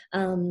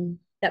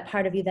 That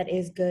part of you that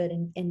is good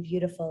and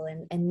beautiful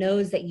and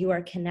knows that you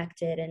are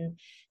connected and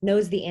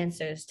knows the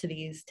answers to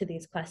these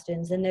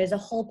questions. And there's a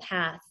whole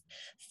path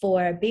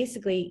for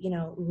basically,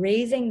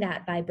 raising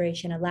that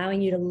vibration,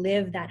 allowing you to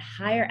live that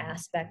higher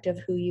aspect of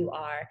who you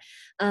are.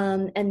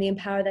 And the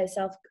Empower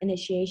Thyself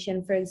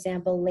initiation, for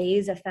example,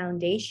 lays a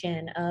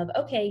foundation of,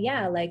 okay,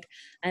 yeah, like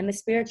I'm a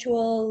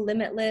spiritual,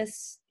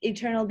 limitless,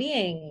 eternal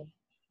being.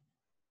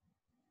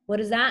 What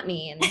does that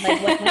mean?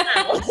 Like, what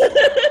now?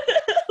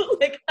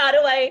 Like, how do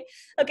I,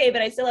 okay,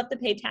 but I still have to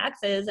pay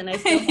taxes and I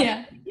still have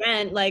to pay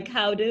rent. Like,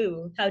 how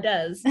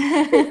does?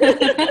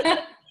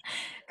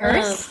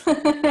 Earth?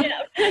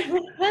 Yeah, I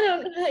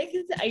don't, like,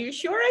 are you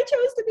sure I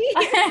chose to be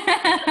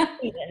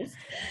here?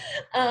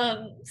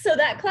 So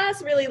that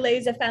class really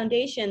lays a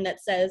foundation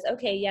that says,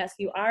 okay, yes,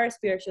 you are a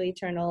spiritually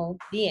eternal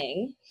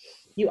being.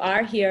 You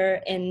are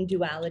here in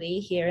duality,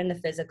 here in the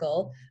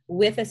physical,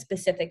 with a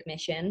specific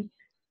mission.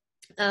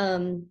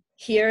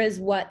 Here is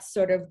what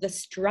sort of the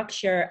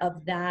structure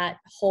of that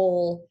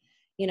whole,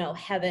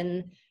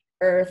 heaven,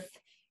 earth,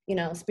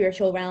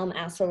 spiritual realm,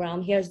 astral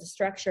realm. Here's the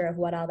structure of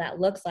what all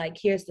that looks like.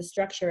 Here's the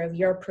structure of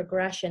your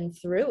progression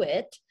through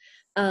it.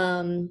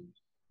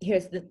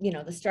 Here's the,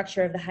 the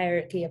structure of the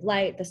hierarchy of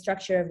light, the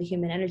structure of the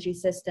human energy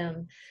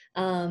system.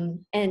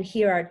 And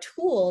here are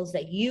tools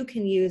that you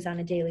can use on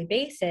a daily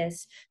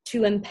basis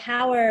to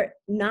empower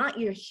not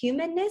your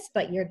humanness,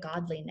 but your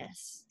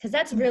godliness. Because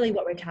that's really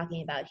what we're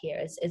talking about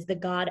here is the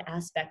God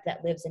aspect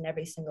that lives in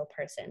every single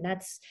person.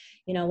 That's,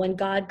 when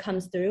God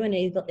comes through and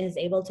is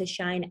able to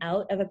shine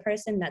out of a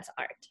person, that's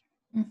art.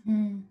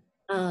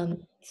 Mm-hmm.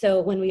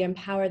 So when we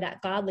empower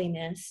that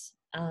godliness,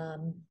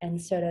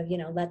 and sort of,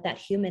 let that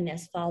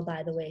humanness fall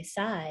by the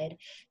wayside,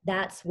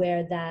 that's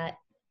where that,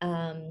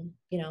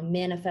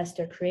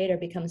 manifestor creator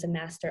becomes a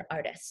master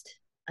artist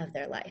of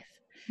their life.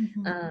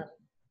 Mm-hmm.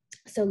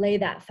 So lay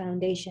that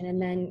foundation. And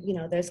then,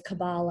 there's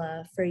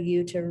Kabbalah for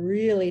you to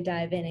really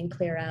dive in and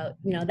clear out.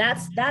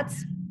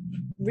 That's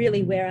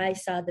really where I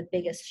saw the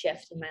biggest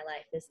shift in my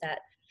life, is that,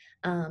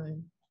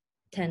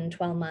 10 or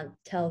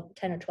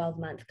 12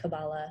 month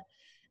Kabbalah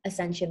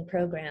ascension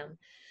program,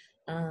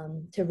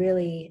 to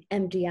really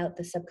empty out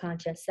the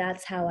subconscious.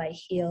 That's how I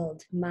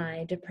healed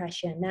my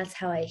depression. That's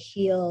how I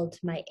healed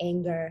my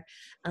anger.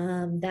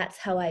 That's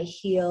how I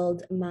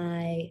healed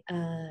my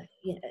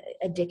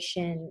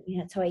addiction.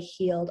 That's how I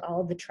healed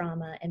all the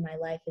trauma in my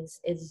life,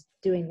 is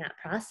doing that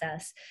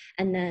process.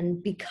 And then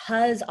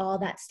because all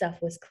that stuff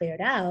was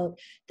cleared out,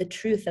 the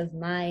truth of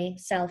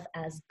myself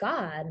as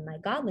God, my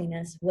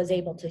godliness, was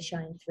able to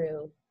shine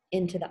through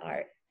into the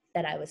art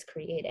that I was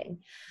creating.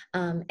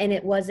 And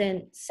it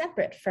wasn't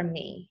separate from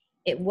me.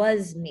 It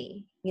was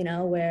me,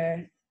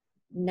 where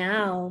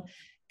now,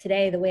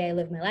 today, the way I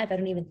live my life, I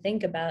don't even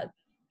think about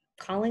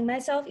calling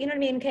myself, you know what I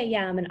mean? Okay,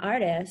 yeah, I'm an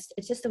artist.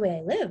 It's just the way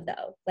I live,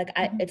 though.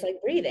 It's like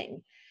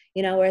breathing,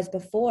 whereas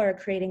before,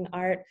 creating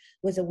art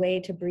was a way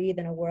to breathe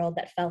in a world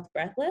that felt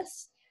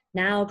breathless.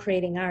 Now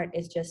creating art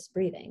is just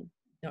breathing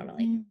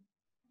normally.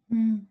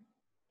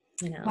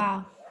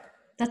 Wow.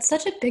 That's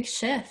such a big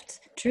shift,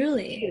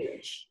 truly.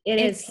 Huge. It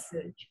is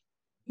huge.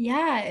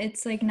 Yeah,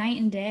 it's like night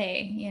and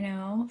day,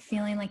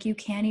 feeling like you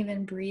can't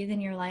even breathe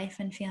in your life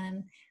and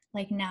feeling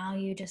like now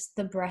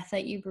the breath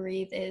that you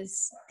breathe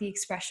is the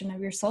expression of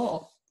your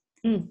soul.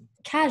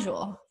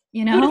 Casual,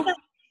 Who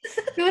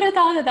would have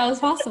thought that was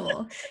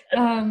possible?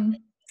 And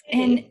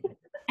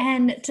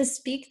to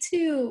speak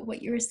to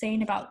what you were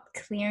saying about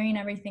clearing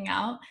everything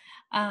out,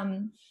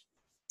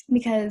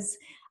 because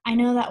I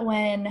know that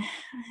when,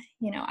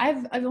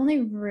 I've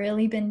only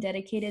really been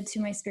dedicated to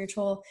my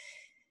spiritual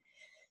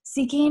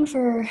seeking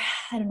for,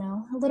 I don't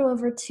know, a little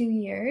over 2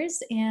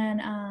 years.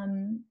 And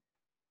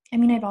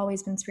I've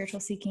always been spiritual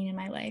seeking in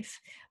my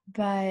life,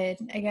 but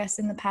I guess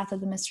in the path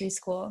of the mystery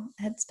school,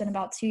 it's been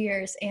about 2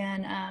 years.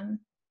 And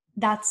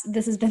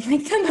this has been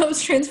like the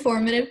most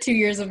transformative 2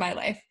 years of my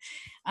life.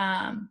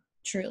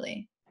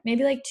 Truly,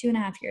 maybe like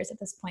 2.5 years at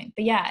this point.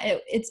 But yeah,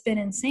 it's been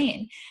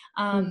insane.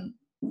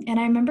 And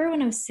I remember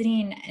when I was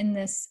sitting in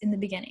the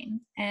beginning,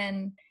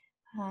 and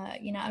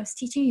I was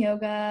teaching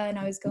yoga, and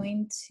I was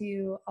going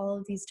to all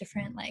of these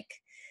different like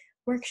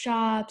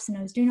workshops, and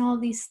I was doing all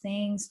of these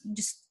things,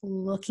 just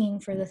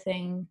looking for the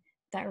thing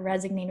that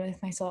resonated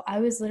with my soul. I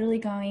was literally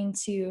going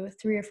to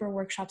 3 or 4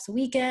 workshops a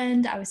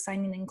weekend. I was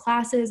signing in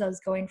classes. I was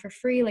going for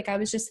free. Like I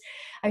was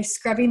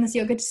scrubbing this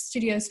yoga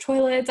studio's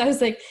toilets. I was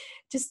like,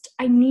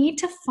 I need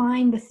to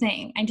find the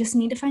thing. I just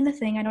need to find the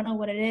thing. I don't know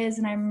what it is.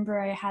 And I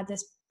remember I had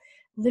this,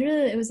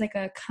 literally, it was like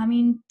a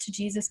coming to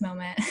Jesus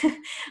moment,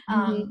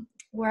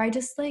 where I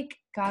just like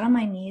got on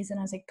my knees and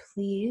I was like,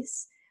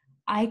 please,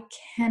 I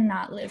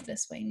cannot live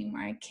this way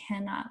anymore. I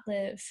cannot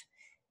live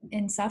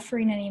in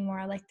suffering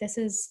anymore. Like this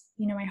is,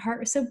 my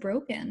heart was so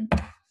broken.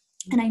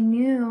 And I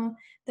knew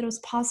that it was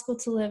possible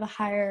to live a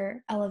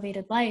higher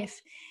elevated life.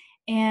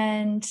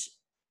 And,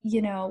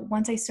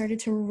 once I started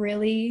to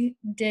really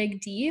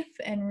dig deep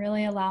and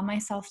really allow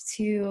myself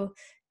to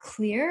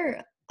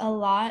clear a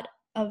lot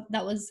of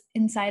that was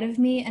inside of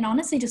me, and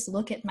honestly just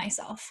look at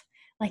myself,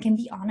 like, and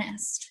be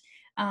honest.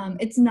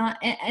 It's not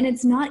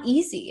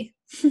easy.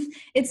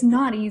 It's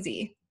not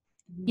easy.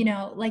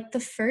 Like the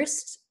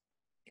first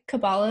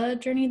Kabbalah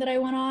journey that I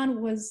went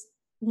on was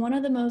one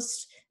of the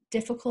most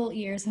difficult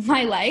years of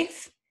my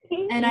life,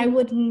 and I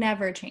would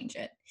never change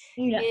it.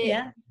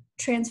 It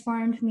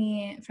transformed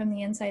me from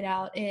the inside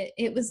out.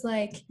 It was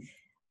like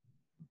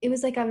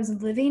I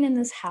was living in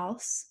this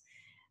house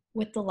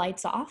with the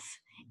lights off,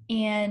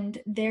 and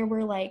there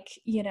were like,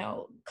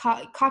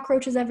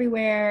 cockroaches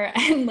everywhere,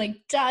 and like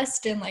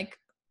dust, and like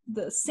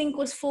the sink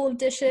was full of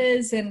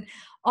dishes and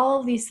all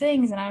of these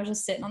things. And I was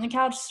just sitting on the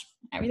couch.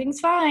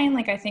 Everything's fine.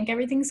 Like, I think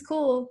everything's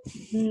cool.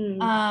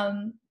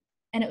 And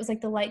it was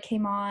like the light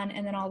came on,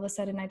 and then all of a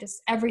sudden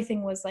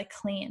everything was like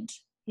cleaned.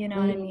 You know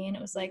what I mean?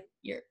 It was like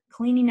you're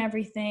cleaning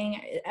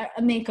everything,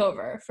 a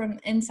makeover from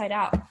inside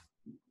out.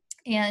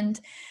 And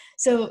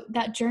so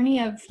that journey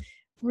of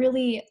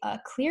really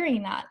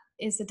clearing that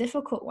is a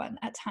difficult one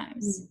at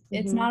times.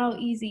 It's not all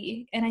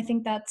easy. And I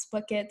think that's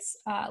what gets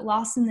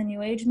lost in the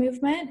New Age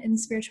movement and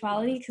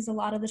spirituality, because a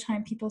lot of the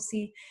time people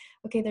see,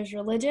 okay, there's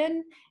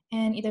religion,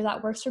 and either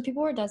that works for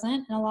people or it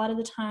doesn't. And a lot of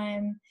the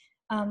time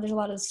there's a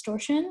lot of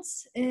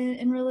distortions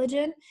in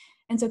religion.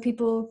 And so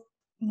people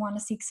want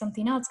to seek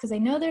something else because they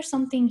know there's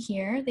something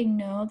here. They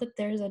know that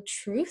there's a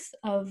truth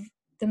of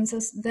them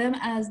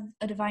as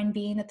a divine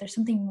being, that there's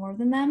something more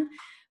than them,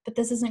 but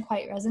this doesn't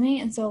quite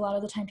resonate. And so a lot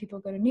of the time people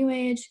go to New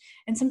Age,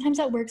 and sometimes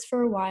that works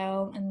for a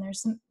while, and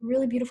there's some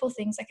really beautiful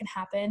things that can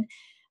happen,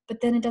 but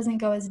then it doesn't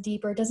go as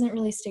deep, or it doesn't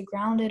really stay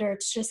grounded, or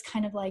it's just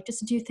kind of like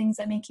just do things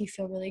that make you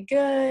feel really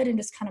good and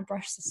just kind of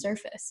brush the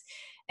surface.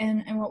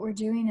 And what we're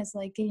doing is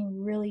like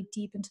getting really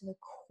deep into the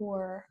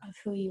core of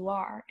who you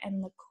are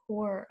and the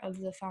core of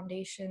the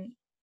foundation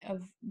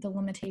of the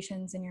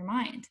limitations in your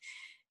mind,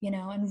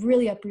 and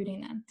really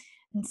uprooting them.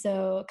 And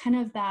so kind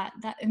of that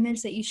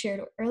image that you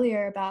shared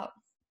earlier about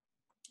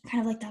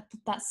kind of like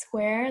that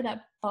square,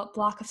 that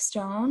block of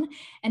stone,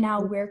 and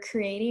now we're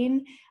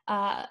creating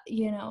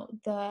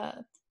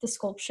the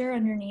sculpture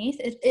underneath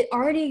it.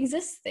 Already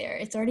exists there.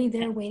 It's already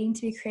there waiting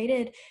to be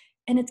created.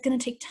 and it's going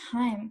to take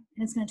time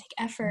and it's going to take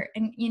effort.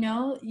 And, you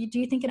know, do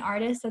you think an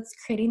artist that's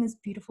creating this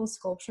beautiful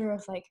sculpture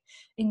of like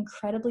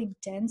incredibly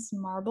dense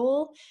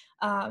marble,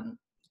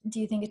 do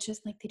you think it's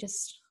just like they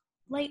just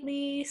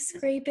lightly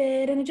scrape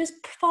it and it just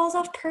falls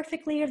off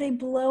perfectly, or they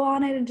blow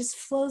on it and just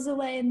flows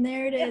away and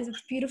there it is,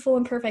 it's beautiful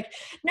and perfect?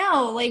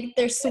 No, like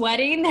they're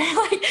sweating,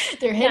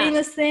 they're hitting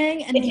this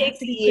thing, and It they have takes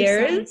to be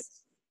years,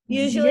 precise.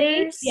 usually,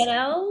 Years,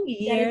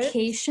 years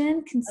dedication,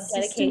 of dedication,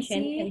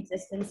 consistency,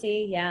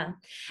 consistency. Yeah.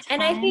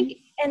 And I think, time.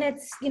 and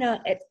it's,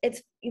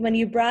 it's when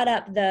you brought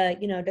up the,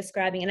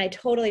 describing, and I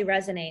totally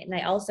resonate. And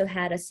I also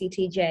had a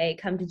CTJ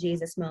come to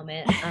Jesus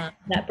moment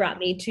that brought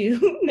me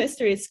to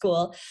mystery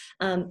school,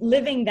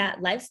 living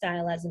that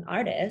lifestyle as an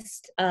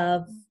artist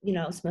of,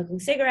 smoking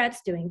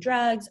cigarettes, doing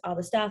drugs, all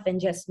the stuff. And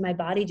just my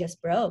body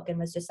just broke and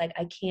was just like,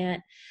 I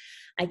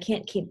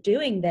can't keep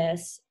doing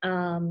this.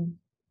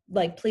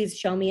 Like, please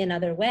show me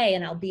another way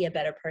and I'll be a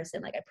better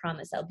person. Like, I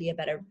promise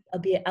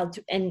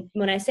and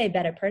when I say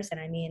better person,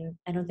 I mean,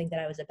 I don't think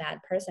that I was a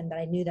bad person, but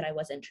I knew that I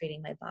wasn't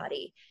treating my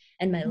body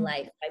and my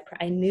life.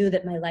 I knew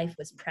that my life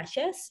was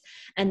precious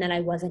and that I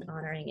wasn't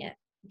honoring it.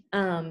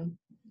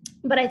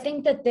 But I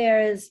think that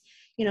there's,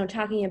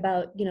 talking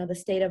about, the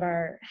state of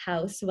our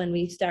house when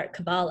we start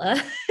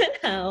Kabbalah,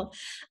 how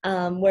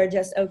we're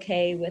just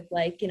okay with,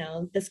 like,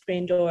 the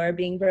screen door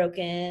being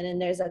broken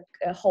and there's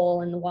a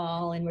hole in the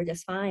wall and we're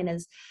just fine,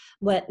 is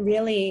what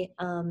really,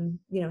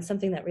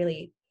 something that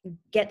really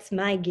gets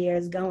my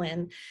gears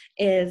going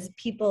is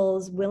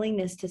people's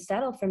willingness to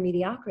settle for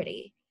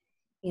mediocrity,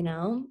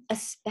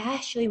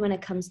 especially when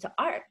it comes to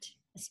art,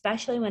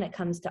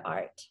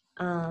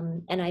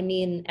 and I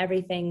mean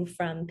everything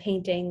from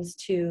paintings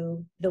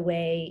to the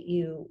way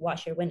you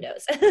wash your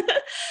windows.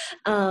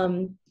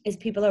 Is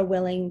people are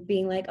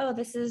being like, oh,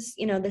 this is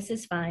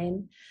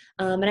fine.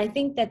 And I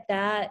think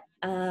that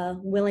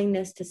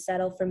willingness to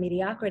settle for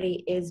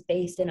mediocrity is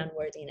based in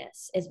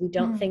unworthiness, is we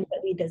don't think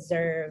that we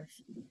deserve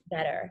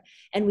better.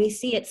 And we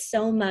see it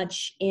so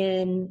much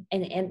in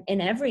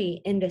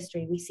every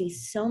industry. We see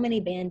so many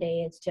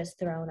Band-Aids just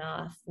thrown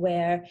off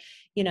where,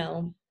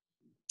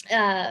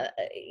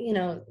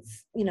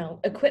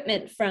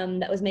 equipment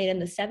that was made in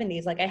the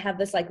 70s. Like, I have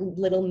this like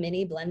little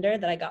mini blender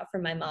that I got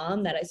from my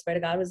mom that I swear to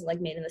God was like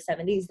made in the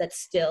 70s that's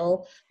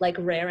still like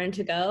raring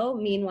to go.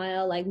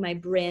 Meanwhile, like my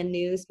brand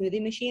new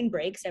smoothie machine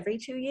breaks every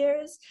 2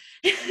 years.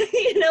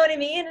 You know what I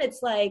mean?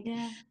 It's like,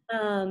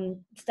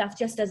 stuff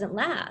just doesn't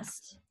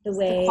last the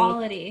way,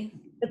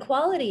 the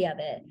quality of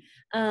it.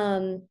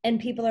 And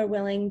people are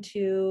willing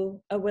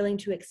to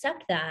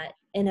accept that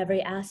in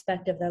every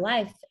aspect of their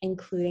life,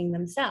 including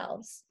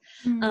themselves.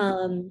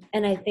 And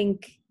I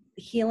think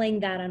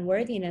healing that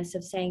unworthiness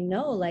of saying,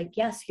 no, like,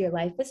 yes, your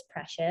life is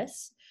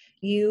precious.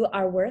 You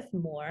are worth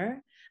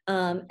more.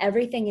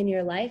 Everything in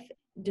your life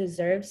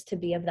deserves to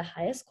be of the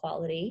highest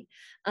quality.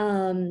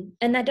 And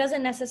that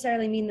doesn't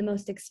necessarily mean the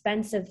most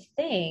expensive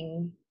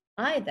thing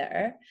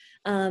either.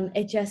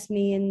 It just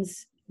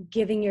means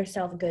giving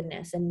yourself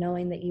goodness and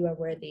knowing that you are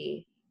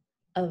worthy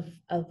of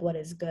what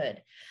is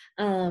good.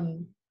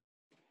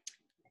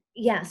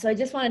 So I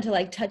just wanted to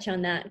like touch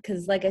on that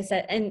because, like I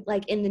said, and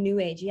like in the new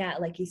age,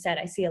 like you said,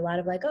 I see a lot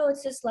of like, oh,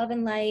 it's just love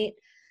and light.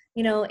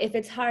 If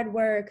it's hard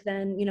work,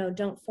 then,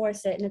 don't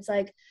force it. And it's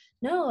like,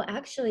 no,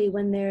 actually,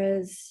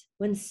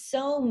 when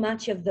so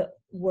much of the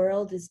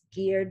world is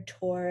geared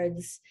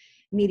towards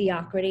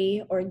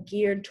mediocrity or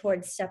geared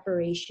towards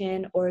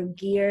separation or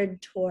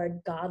geared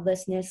toward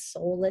godlessness,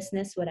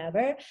 soullessness,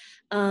 whatever,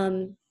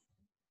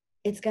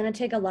 it's going to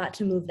take a lot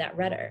to move that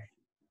rudder.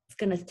 It's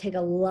going to take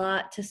a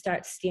lot to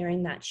start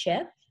steering that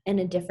ship in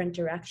a different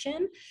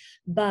direction.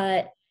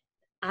 But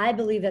I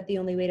believe that the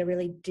only way to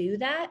really do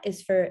that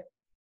is for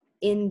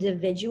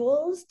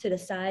individuals to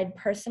decide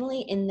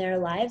personally in their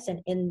lives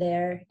and in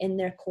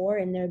their core,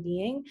 in their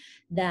being,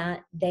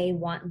 that they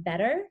want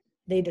better,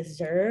 they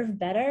deserve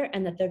better,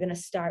 and that they're going to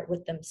start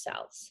with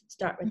themselves,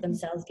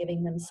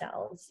 giving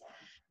themselves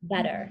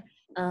better.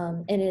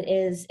 And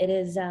it's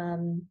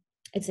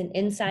an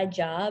inside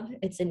job.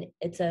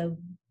 It's a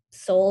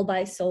soul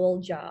by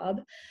soul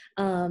job.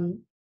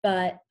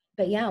 But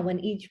yeah,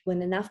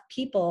 when enough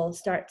people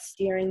start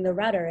steering the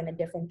rudder in a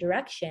different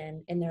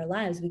direction in their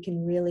lives, we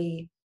can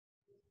really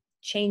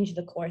change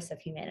the course of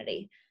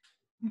humanity.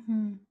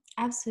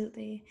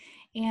 Absolutely.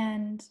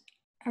 And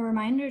a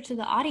reminder to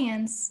the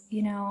audience,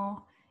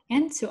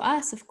 and to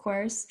us, of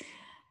course,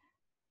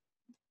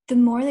 the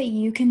more that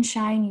you can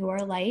shine your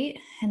light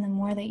and the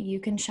more that you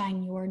can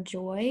shine your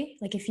joy,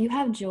 like if you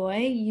have joy,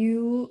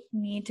 you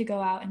need to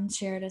go out and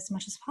share it as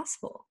much as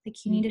possible.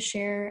 Like you need to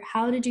share,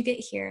 how did you get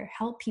here?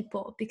 Help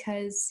people,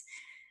 because,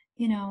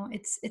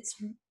 it's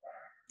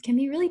can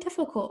be really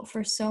difficult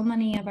for so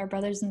many of our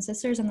brothers and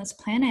sisters on this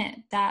planet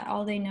that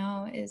all they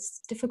know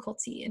is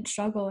difficulty and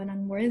struggle and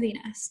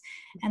unworthiness.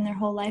 And their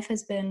whole life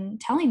has been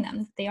telling them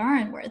that they are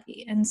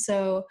unworthy. And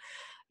so,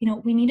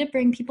 we need to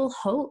bring people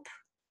hope.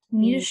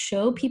 We need to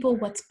show people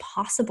what's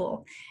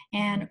possible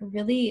and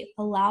really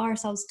allow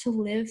ourselves to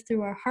live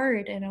through our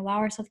heart and allow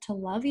ourselves to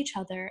love each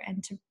other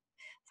and to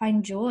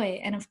find joy.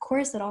 And of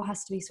course, it all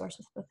has to be sourced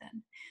within.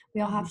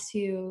 We all Mhm. have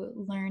to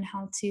learn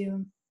how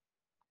to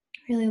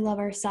really love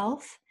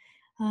ourselves,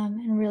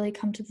 and really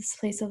come to this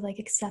place of like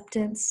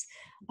acceptance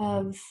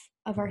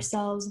of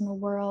ourselves and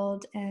the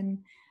world,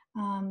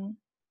 um,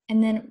 and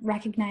then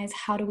recognize,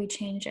 how do we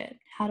change it?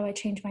 How do I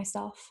change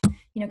myself?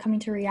 Coming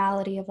to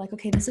reality of like,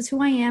 okay, this is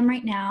who I am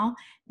right now.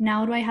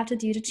 Now what do I have to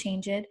do to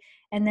change it?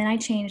 And then I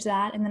change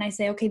that, and then I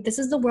say, okay, this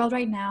is the world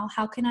right now.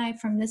 How can I,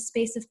 from this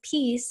space of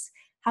peace,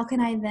 how can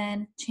I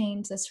then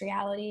change this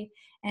reality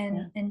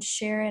Yeah. and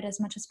share it as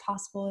much as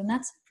possible? And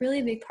that's really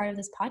a big part of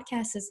this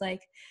podcast, is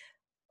like,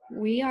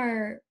 we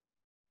are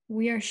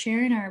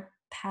sharing our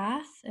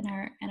path and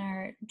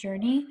our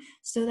journey,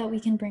 so that we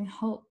can bring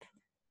hope,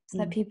 so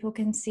that Mm. people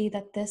can see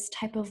that this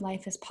type of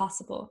life is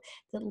possible,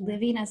 that Yeah.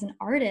 living as an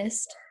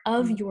artist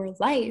of Mm. your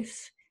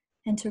life,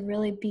 and to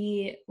really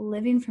be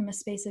living from a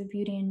space of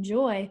beauty and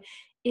joy,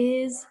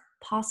 is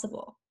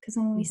possible. Because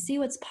when we Mm. see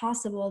what's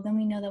possible, then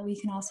we know that we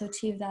can also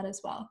achieve that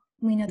as well.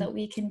 We know Mm. that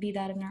we can be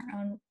that in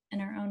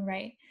our own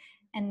right,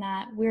 and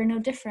that we're no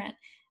different,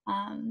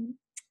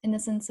 in the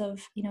sense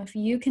of, if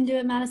you can do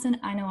it, Madison,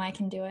 I know I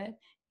can do it.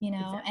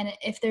 Exactly. And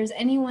if there's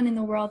anyone in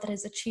the world that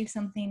has achieved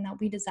something that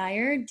we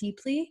desire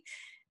deeply,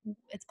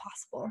 it's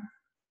possible.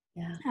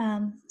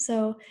 Yeah.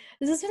 So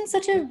this has been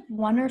such a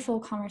wonderful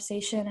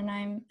conversation, and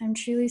I'm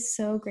truly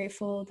so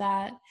grateful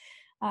that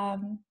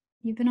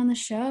you've been on the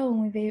show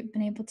and we've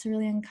been able to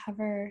really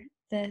uncover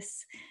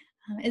this.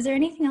 Is there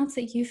anything else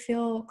that you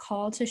feel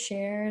called to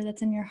share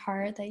that's in your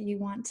heart that you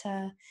want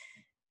to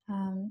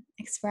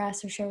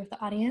express or share with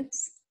the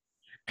audience?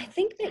 I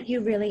think that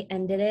you really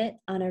ended it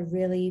on a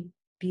really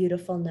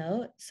beautiful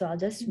note. So I'll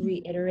just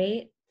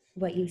reiterate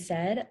what you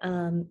said,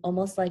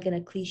 almost like in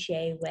a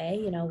cliche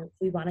way. If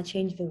we want to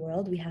change the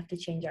world, we have to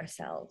change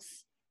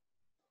ourselves.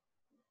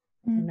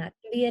 And Mm. that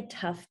can be a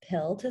tough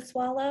pill to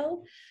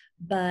swallow.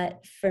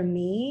 But for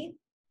me,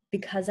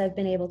 because I've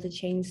been able to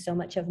change so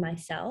much of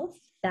myself,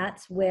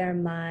 that's where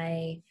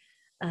my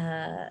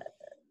uh,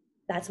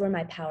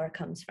 power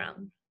comes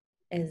from,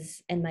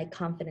 is and my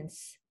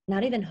confidence.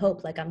 Not even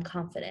hope, like I'm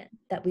confident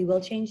that we will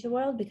change the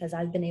world because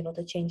I've been able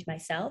to change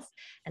myself,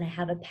 and I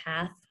have a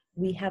path.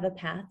 We have a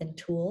path and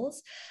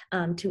tools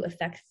to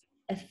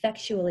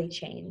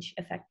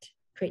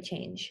create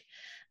change.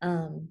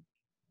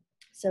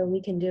 So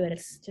we can do it.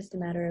 It's just a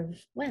matter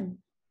of when.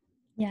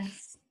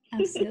 Yes,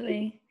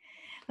 absolutely.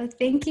 Well,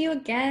 thank you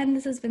again.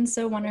 This has been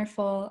so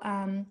wonderful.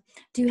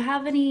 Do you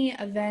have any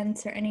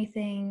events or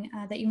anything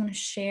that you want to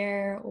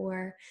share,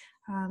 or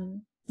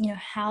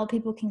how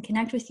people can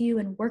connect with you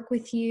and work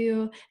with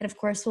you? And of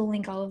course, we'll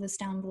link all of this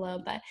down below.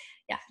 But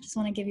yeah, just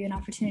want to give you an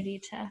opportunity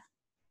to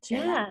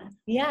share that.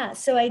 Yeah.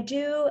 So I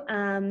do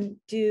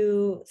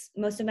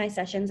most of my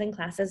sessions and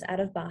classes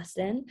out of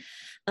Boston.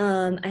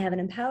 I have an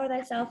Empower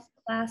Thyself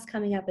class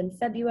coming up in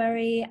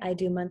February. I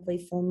do monthly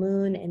full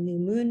moon and new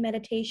moon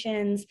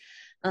meditations.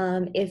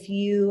 If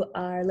you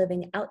are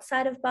living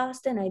outside of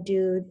Boston, I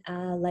do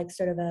like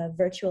sort of a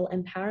virtual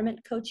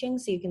empowerment coaching,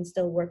 so you can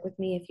still work with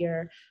me if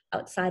you're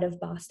outside of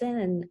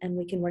Boston, and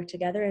we can work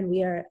together. And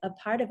we are a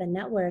part of a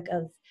network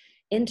of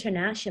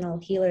international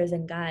healers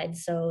and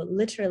guides. So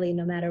literally,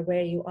 no matter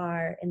where you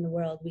are in the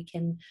world, we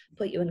can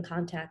put you in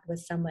contact with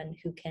someone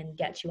who can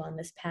get you on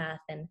this path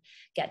and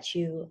get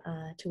you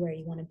to where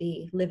you want to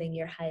be, living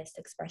your highest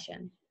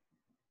expression.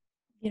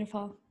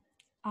 Beautiful.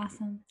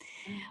 Awesome.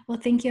 Well,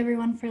 thank you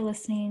everyone for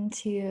listening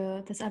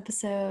to this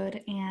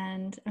episode,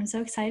 and I'm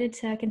so excited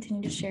to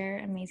continue to share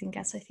amazing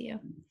guests with you.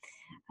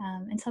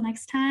 Until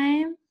next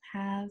time,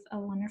 have a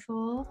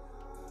wonderful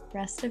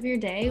rest of your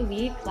day,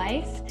 week,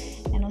 life,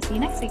 and we'll see you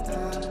next week.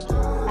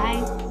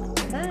 Bye.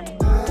 Bye.